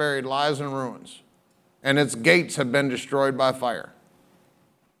fathers are buried lies in ruins and its gates have been destroyed by fire?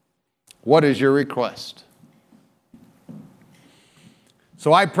 What is your request?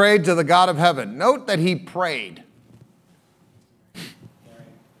 So I prayed to the God of heaven. Note that he prayed.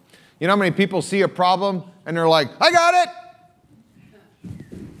 You know how many people see a problem and they're like, I got it.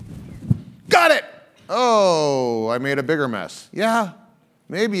 Got it. Oh, I made a bigger mess. Yeah,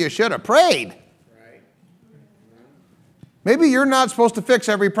 maybe you should have prayed. Maybe you're not supposed to fix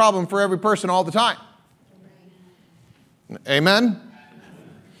every problem for every person all the time. Amen?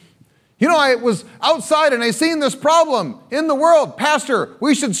 I was outside and I seen this problem in the world. Pastor,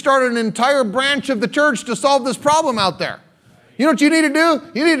 we should start an entire branch of the church to solve this problem out there. You know what you need to do?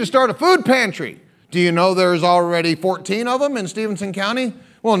 You need to start a food pantry. Do you know there's already 14 of them in Stevenson County?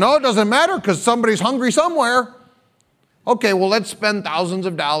 Well, no, it doesn't matter because somebody's hungry somewhere. Okay, well, let's spend thousands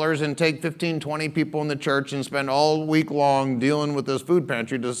of dollars and take 15, 20 people in the church and spend all week long dealing with this food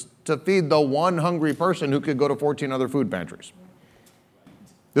pantry to feed the one hungry person who could go to 14 other food pantries.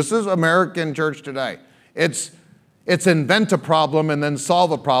 This is American church today. It's invent a problem and then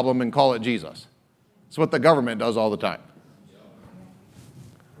solve a problem and call it Jesus. It's what the government does all the time.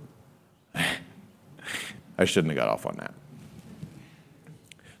 I shouldn't have got off on that.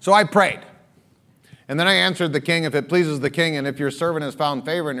 So I prayed. And then I answered the king, if it pleases the king, and if your servant has found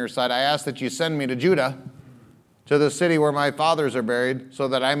favor in your sight, I ask that you send me to Judah, to the city where my fathers are buried, so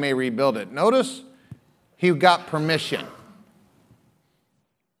that I may rebuild it. Notice, he got permission.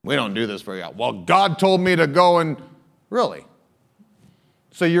 We don't do this very often. Well, God told me to go and... Really?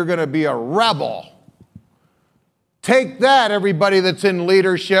 So you're going to be a rebel. Take that, everybody that's in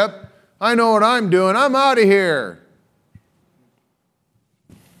leadership. I know what I'm doing. I'm out of here.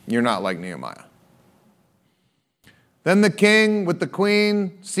 You're not like Nehemiah. Then the king with the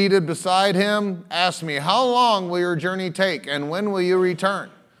queen seated beside him asked me, how long will your journey take and when will you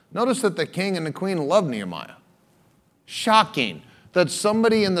return? Notice that the king and the queen loved Nehemiah. Shocking that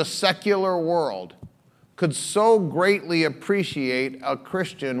somebody in the secular world could so greatly appreciate a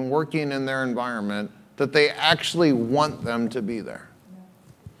Christian working in their environment that they actually want them to be there.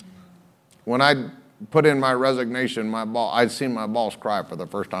 When I put in my resignation, I'd seen my boss cry for the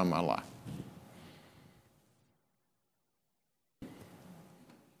first time in my life.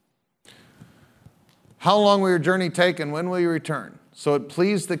 How long will your journey take and when will you return? So it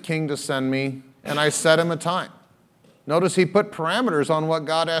pleased the king to send me, and I set him a time. Notice he put parameters on what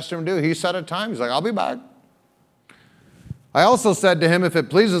God asked him to do. He set a time. He's like, I'll be back. I also said to him, if it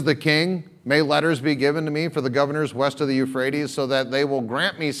pleases the king, may letters be given to me for the governors west of the Euphrates so that they will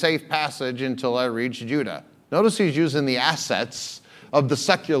grant me safe passage until I reach Judah. Notice he's using the assets of the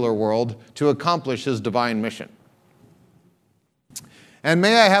secular world to accomplish his divine mission. And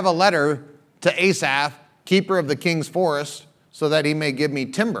may I have a letter to Asaph, keeper of the king's forest, so that he may give me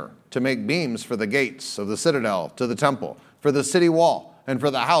timber to make beams for the gates of the citadel to the temple, for the city wall, and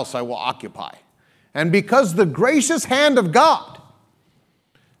for the house I will occupy. And because the gracious hand of God,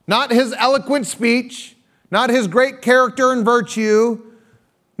 not his eloquent speech, not his great character and virtue,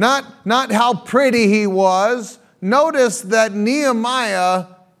 not how pretty he was, notice that Nehemiah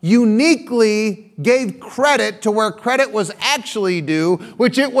uniquely gave credit to where credit was actually due,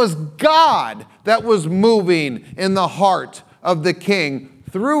 which it was God that was moving in the heart of the king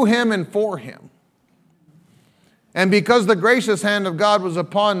through him and for him. And because the gracious hand of God was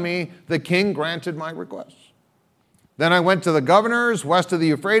upon me, the king granted my request. Then I went to the governors west of the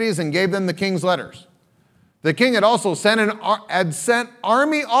Euphrates and gave them the king's letters. The king had also sent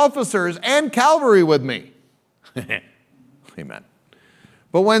army officers and cavalry with me. Amen.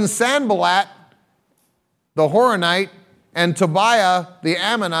 But when Sanballat, the Horonite, and Tobiah, the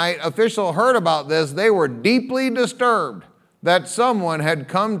Ammonite official heard about this, they were deeply disturbed that someone had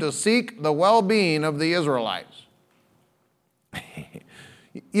come to seek the well-being of the Israelites.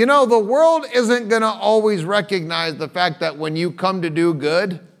 You know, the world isn't going to always recognize the fact that when you come to do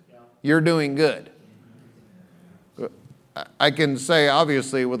good, you're doing good. I can say,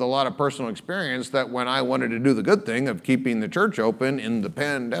 obviously, with a lot of personal experience, that when I wanted to do the good thing of keeping the church open in the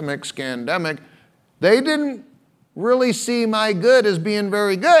pandemic, scandemic, they didn't really see my good as being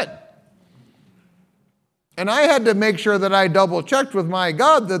very good. And I had to make sure that I double-checked with my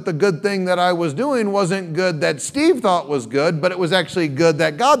God that the good thing that I was doing wasn't good that Steve thought was good, but it was actually good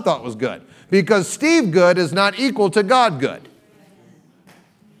that God thought was good. Because Steve good is not equal to God good.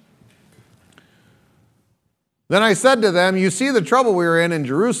 Then I said to them, you see the trouble we are in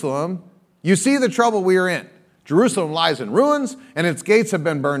Jerusalem. You see the trouble we are in. Jerusalem lies in ruins, and its gates have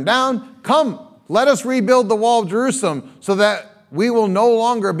been burned down. Come, let us rebuild the wall of Jerusalem so that we will no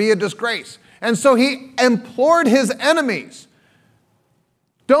longer be a disgrace. And so he implored his enemies,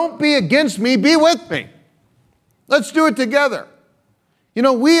 don't be against me, be with me. Let's do it together. You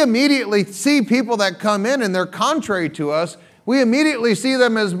know, we immediately see people that come in and they're contrary to us. We immediately see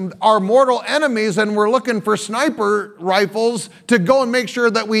them as our mortal enemies, and we're looking for sniper rifles to go and make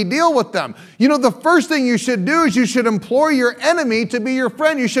sure that we deal with them. You know, the first thing you should do is you should implore your enemy to be your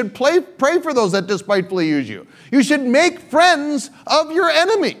friend. You should pray for those that despitefully use you. You should make friends of your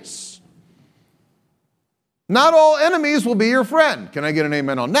enemies. Not all enemies will be your friend. Can I get an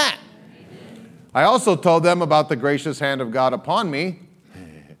amen on that? Amen. I also told them about the gracious hand of God upon me.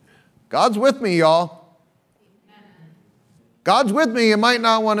 God's with me, y'all. God's with me. You might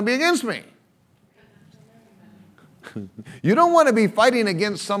not want to be against me. You don't want to be fighting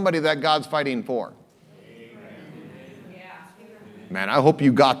against somebody that God's fighting for. Man, I hope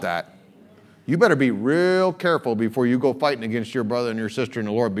you got that. You better be real careful before you go fighting against your brother and your sister in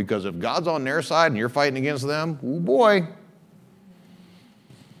the Lord, because if God's on their side and you're fighting against them, oh boy.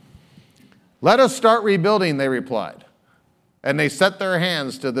 Let us start rebuilding, they replied. And they set their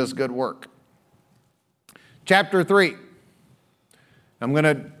hands to this good work. Chapter 3. I'm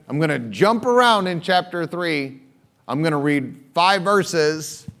going to jump around in chapter 3. I'm going to read 5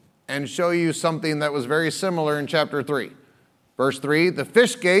 verses and show you something that was very similar in chapter 3. Verse 3, the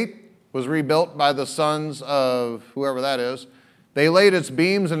fish gate was rebuilt by the sons of whoever that is. They laid its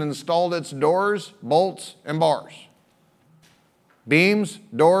beams and installed its doors, bolts, and bars. Beams,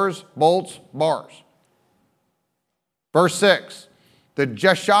 doors, bolts, bars. Verse 6, the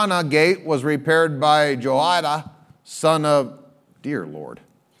Jeshanah gate was repaired by Joiada, son of, dear Lord,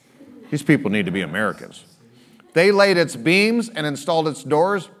 these people need to be Americans. They laid its beams and installed its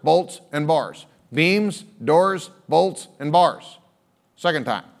doors, bolts, and bars. Beams, doors, bolts, and bars. Second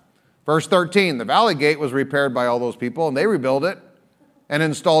time. Verse 13, the valley gate was repaired by all those people, and they rebuilt it and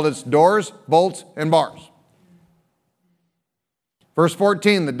installed its doors, bolts, and bars. Verse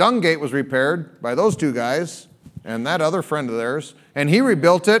 14, the dung gate was repaired by those 2 guys and that other friend of theirs, and he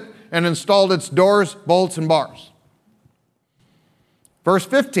rebuilt it and installed its doors, bolts, and bars. Verse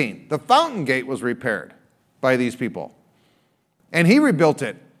 15, the fountain gate was repaired by these people, and he rebuilt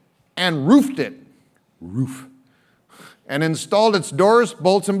it and roofed it, and installed its doors,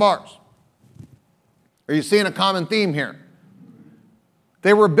 bolts, and bars. Are you seeing a common theme here?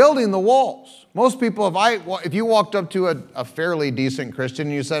 They were building the walls. Most people, if you walked up to a fairly decent Christian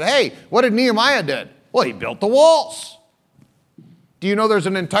and you said, hey, what did Nehemiah did? Well, he built the walls. Do you know there's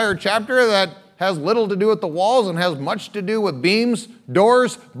an entire chapter that has little to do with the walls and has much to do with beams,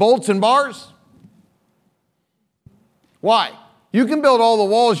 doors, bolts, and bars? Why? You can build all the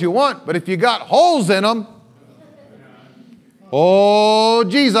walls you want, but if you got holes in them, oh,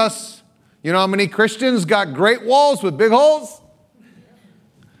 Jesus. You know how many Christians got great walls with big holes?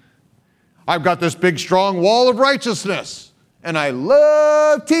 I've got this big, strong wall of righteousness, and I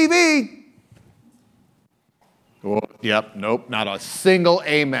love TV. Oh, yep, nope, not a single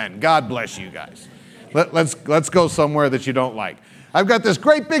amen. God bless you guys. Let's go somewhere that you don't like. I've got this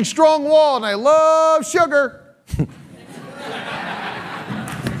great, big, strong wall, and I love sugar.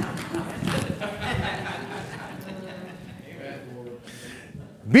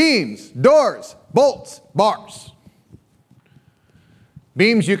 Beams, doors, bolts, bars.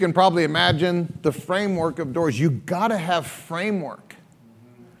 Beams, you can probably imagine the framework of doors. You got to have framework.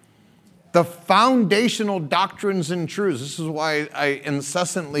 The foundational doctrines and truths. This is why I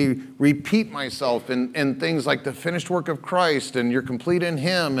incessantly repeat myself in things like the finished work of Christ and you're complete in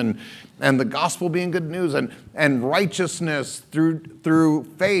Him and the gospel being good news and righteousness through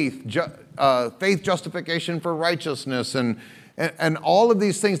faith, faith justification for righteousness and all of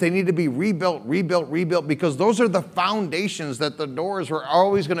these things. They need to be rebuilt, because those are the foundations that the doors are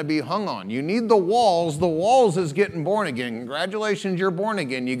always going to be hung on. You need the walls. The walls is getting born again. Congratulations, you're born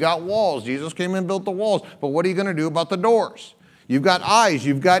again. You got walls. Jesus came and built the walls. But what are you going to do about the doors? You've got eyes.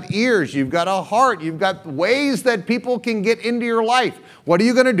 You've got ears. You've got a heart. You've got ways that people can get into your life. What are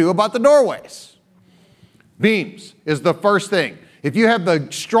you going to do about the doorways? Beams is the first thing. If you have the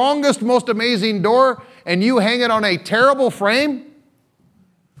strongest, most amazing door and you hang it on a terrible framework.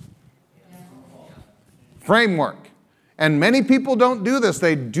 And many people don't do this.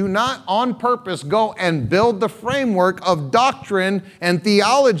 They do not on purpose go and build the framework of doctrine and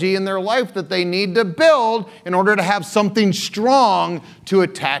theology in their life that they need to build in order to have something strong to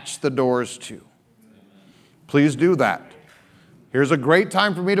attach the doors to. Please do that. Here's a great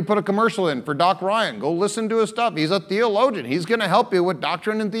time for me to put a commercial in for Doc Ryan. Go listen to his stuff. He's a theologian. He's going to help you with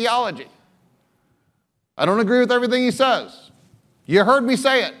doctrine and theology. I don't agree with everything he says. You heard me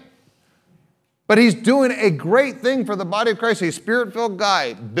say it. But he's doing a great thing for the body of Christ. He's a Spirit-filled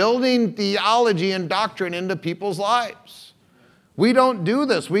guy, building theology and doctrine into people's lives. We don't do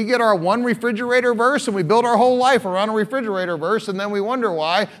this. We get our one refrigerator verse and we build our whole life around a refrigerator verse, and then we wonder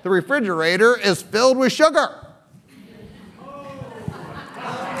why the refrigerator is filled with sugar.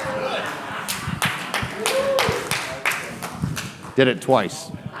 Did it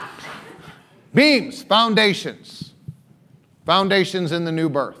twice. Beams, foundations. Foundations in the new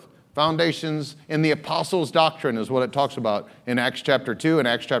birth. Foundations in the apostles' doctrine is what it talks about in Acts chapter 2 and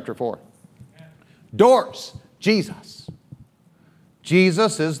Acts chapter 4. Doors, Jesus.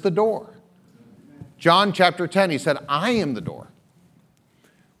 Jesus is the door. John chapter 10, he said, I am the door.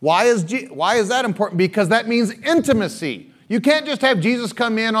 Why is that important? Because that means intimacy. You can't just have Jesus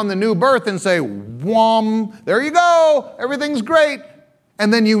come in on the new birth and say, whom, there you go, everything's great.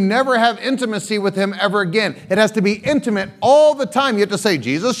 And then you never have intimacy with him ever again. It has to be intimate all the time. You have to say,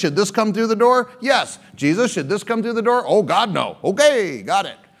 Jesus, should this come through the door? Yes. Jesus, should this come through the door? Oh, God, no. Okay, got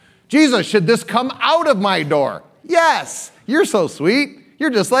it. Jesus, should this come out of my door? Yes. You're so sweet.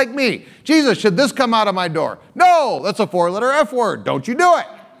 You're just like me. Jesus, should this come out of my door? No, that's a 4-letter F word. Don't you do it.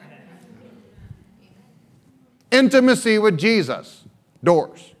 Intimacy with Jesus.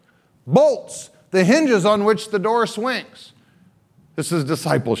 Doors. Bolts, the hinges on which the door swings. This is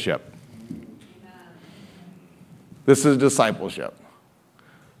discipleship. This is discipleship.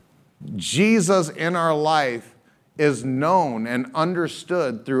 Jesus in our life is known and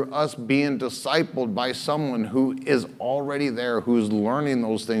understood through us being discipled by someone who is already there, who's learning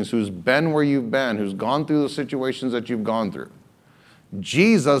those things, who's been where you've been, who's gone through the situations that you've gone through.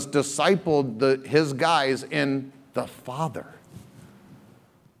 Jesus discipled his guys in the Father.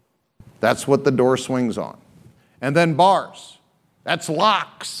 That's what the door swings on. And then bars. That's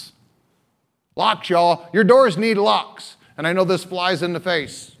locks. Locks, y'all. Your doors need locks. And I know this flies in the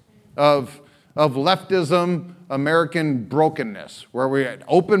face of leftism, American brokenness, where we had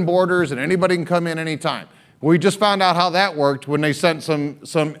open borders and anybody can come in anytime. We just found out how that worked when they sent some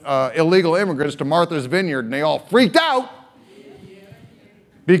illegal immigrants to Martha's Vineyard, and they all freaked out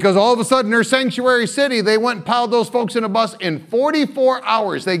because all of a sudden their sanctuary city, they went and piled those folks in a bus. In 44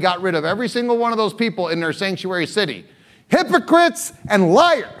 hours, they got rid of every single one of those people in their sanctuary city. Hypocrites and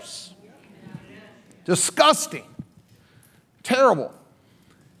liars. Disgusting. Terrible.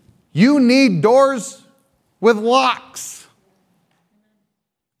 You need doors with locks.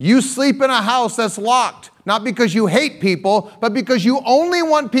 You sleep in a house that's locked, not because you hate people, but because you only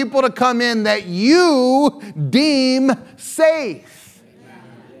want people to come in that you deem safe.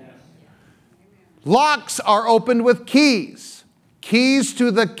 Locks are opened with keys. Keys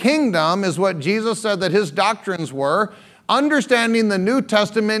to the kingdom is what Jesus said that his doctrines were. Understanding the New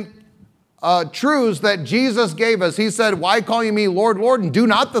Testament truths that Jesus gave us. He said, why call you me Lord, Lord, and do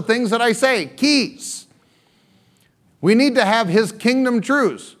not the things that I say? Keys. We need to have his kingdom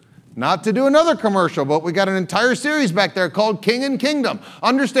truths. Not to do another commercial, but we got an entire series back there called King and Kingdom.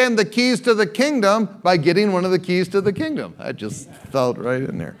 Understand the keys to the kingdom by getting one of the keys to the kingdom. That just felt right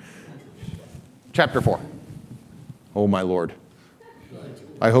in there. Chapter 4. Oh, my Lord.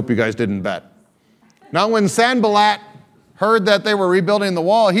 I hope you guys didn't bet. Now when Sanballat heard that they were rebuilding the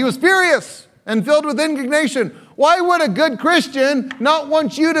wall, he was furious and filled with indignation. Why would a good Christian not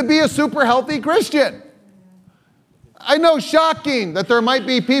want you to be a super healthy Christian? I know, shocking that there might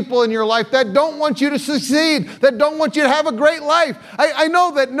be people in your life that don't want you to succeed, that don't want you to have a great life. I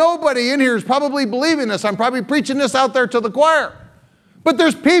know that nobody in here is probably believing this. I'm probably preaching this out there to the choir. But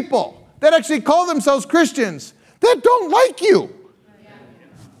there's people that actually call themselves Christians that don't like you.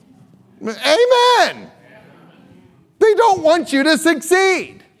 Amen. They don't want you to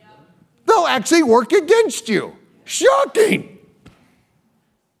succeed. They'll actually work against you. Shocking.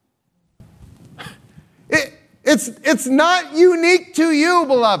 It's not unique to you,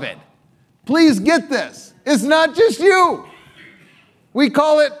 beloved. Please get this. It's not just you. We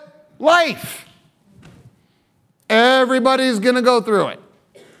call it life. Everybody's going to go through it.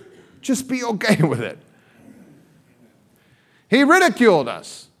 Just be okay with it. He ridiculed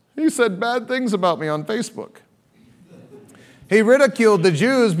us. He said bad things about me on Facebook. He ridiculed the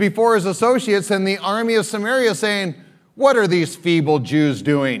Jews before his associates in the army of Samaria, saying, what are these feeble Jews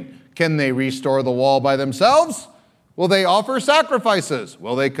doing? Can they restore the wall by themselves? Will they offer sacrifices?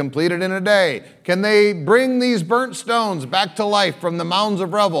 Will they complete it in a day? Can they bring these burnt stones back to life from the mounds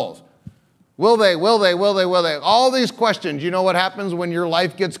of revels? Will they? All these questions. You know what happens when your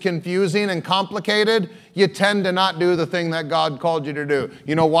life gets confusing and complicated? You tend to not do the thing that God called you to do.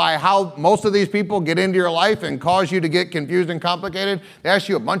 You know why? How most of these people get into your life and cause you to get confused and complicated? They ask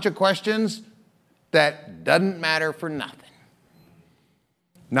you a bunch of questions that doesn't matter for nothing.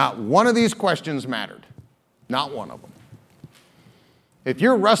 Not one of these questions mattered. Not one of them. If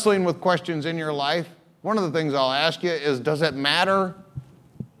you're wrestling with questions in your life, one of the things I'll ask you is, does it matter?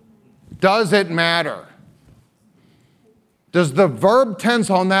 Does it matter? Does the verb tense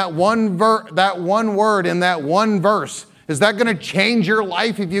on that one word in that one verse, is that going to change your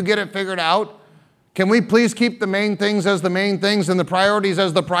life if you get it figured out? Can we please keep the main things as the main things and the priorities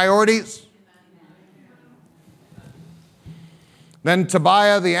as the priorities? Then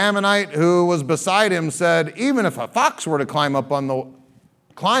Tobiah the Ammonite, who was beside him, said, even if a fox were to climb up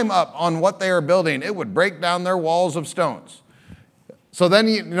on what they are building, it would break down their walls of stones. So then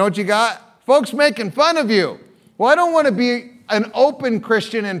you know what you got? Folks making fun of you. Well, I don't want an open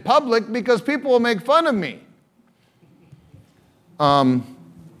Christian in public because people will make fun of me.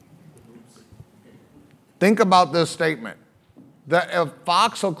 Think about this statement, that a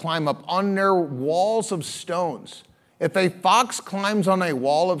fox will climb up on their walls of stones. If a fox climbs on a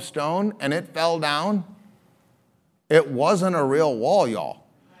wall of stone and it fell down, it wasn't a real wall, y'all.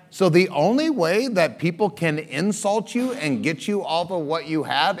 So the only way that people can insult you and get you off of what you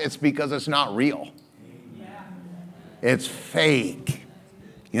have, it's because it's not real. It's fake.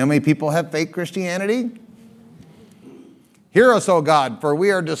 You know how many people have fake Christianity? Hear us, O God, for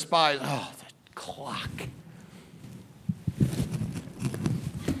we are despised. Oh, the clock.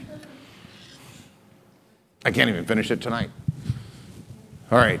 I can't even finish it tonight.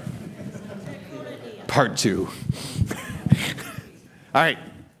 All right. Part 2. All right.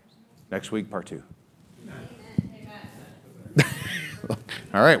 Next week, part 2.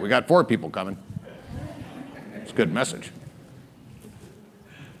 All right, we got 4 people coming. It's a good message.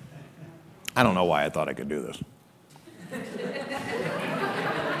 I don't know why I thought I could do this.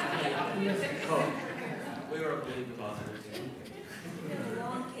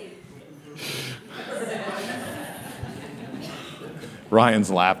 Ryan's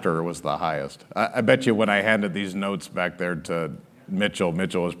laughter was the highest. I bet you when I handed these notes back there to Mitchell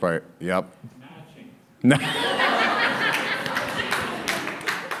was probably, yep. You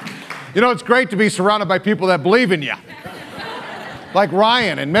know, it's great to be surrounded by people that believe in you. Like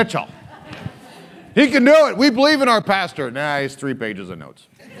Ryan and Mitchell. He can do it. We believe in our pastor. Nah, he's 3 pages of notes.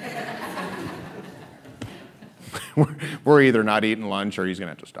 We're either not eating lunch or he's going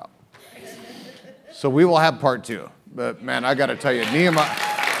to have to stop. So we will have part 2. But man, I got to tell you, Nehemiah,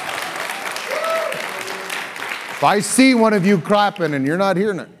 if I see one of you clapping and you're not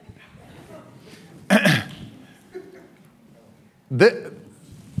hearing it,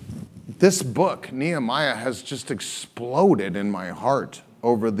 this book, Nehemiah, has just exploded in my heart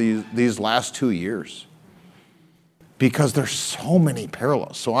over these last 2 years because there's so many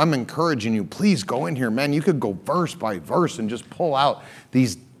parallels. So I'm encouraging you, please go in here, man. You could go verse by verse and just pull out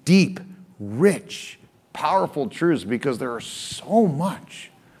these deep, rich, powerful truths because there is so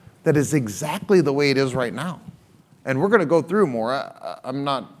much that is exactly the way it is right now. And we're going to go through more. I'm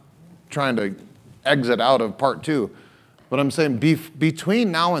not trying to exit out of part 2, but I'm saying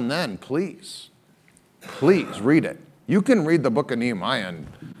between now and then, please read it. You can read the book of Nehemiah in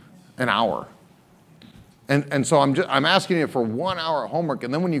an hour. And so I'm asking you for 1 hour of homework,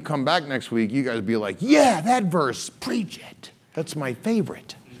 and then when you come back next week, you guys be like, yeah, that verse, preach it. That's my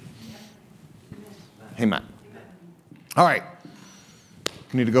favorite. Amen. All right.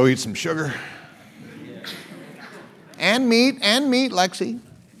 We need to go eat some sugar. And meat, Lexi.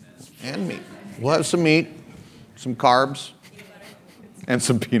 And meat. We'll have some meat, some carbs, and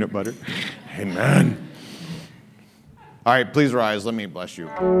some peanut butter. Amen. All right, please rise. Let me bless you.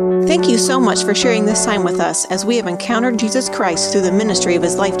 Thank you so much for sharing this time with us as we have encountered Jesus Christ through the ministry of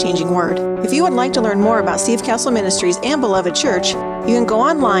His life-changing Word. If you would like to learn more about Steve Castle Ministries and Beloved Church, you can go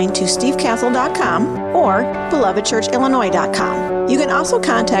online to stevecastle.com or belovedchurchillinois.com. You can also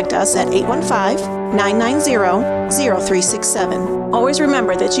contact us at 815-990-0367. Always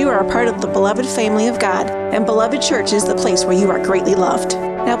remember that you are a part of the beloved family of God, and Beloved Church is the place where you are greatly loved.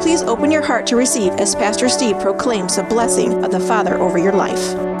 Now please open your heart to receive as Pastor Steve proclaims the blessing of the Father over your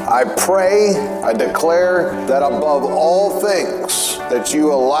life. I pray, I declare that above all things, that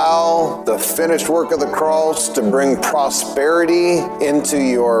you allow the finished work of the cross to bring prosperity into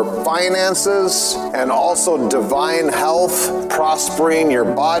your finances and also divine health, prospering your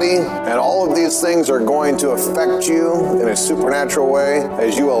body. And all of these things are going to affect you in a supernatural way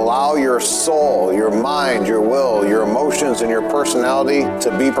as you allow your soul, your mind, your will, your emotions, and your personality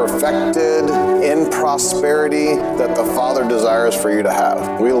to be perfected in prosperity that the Father desires for you to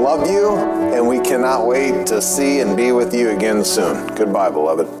have. We love you, and we cannot wait to see and be with you again soon. Goodbye,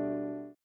 beloved.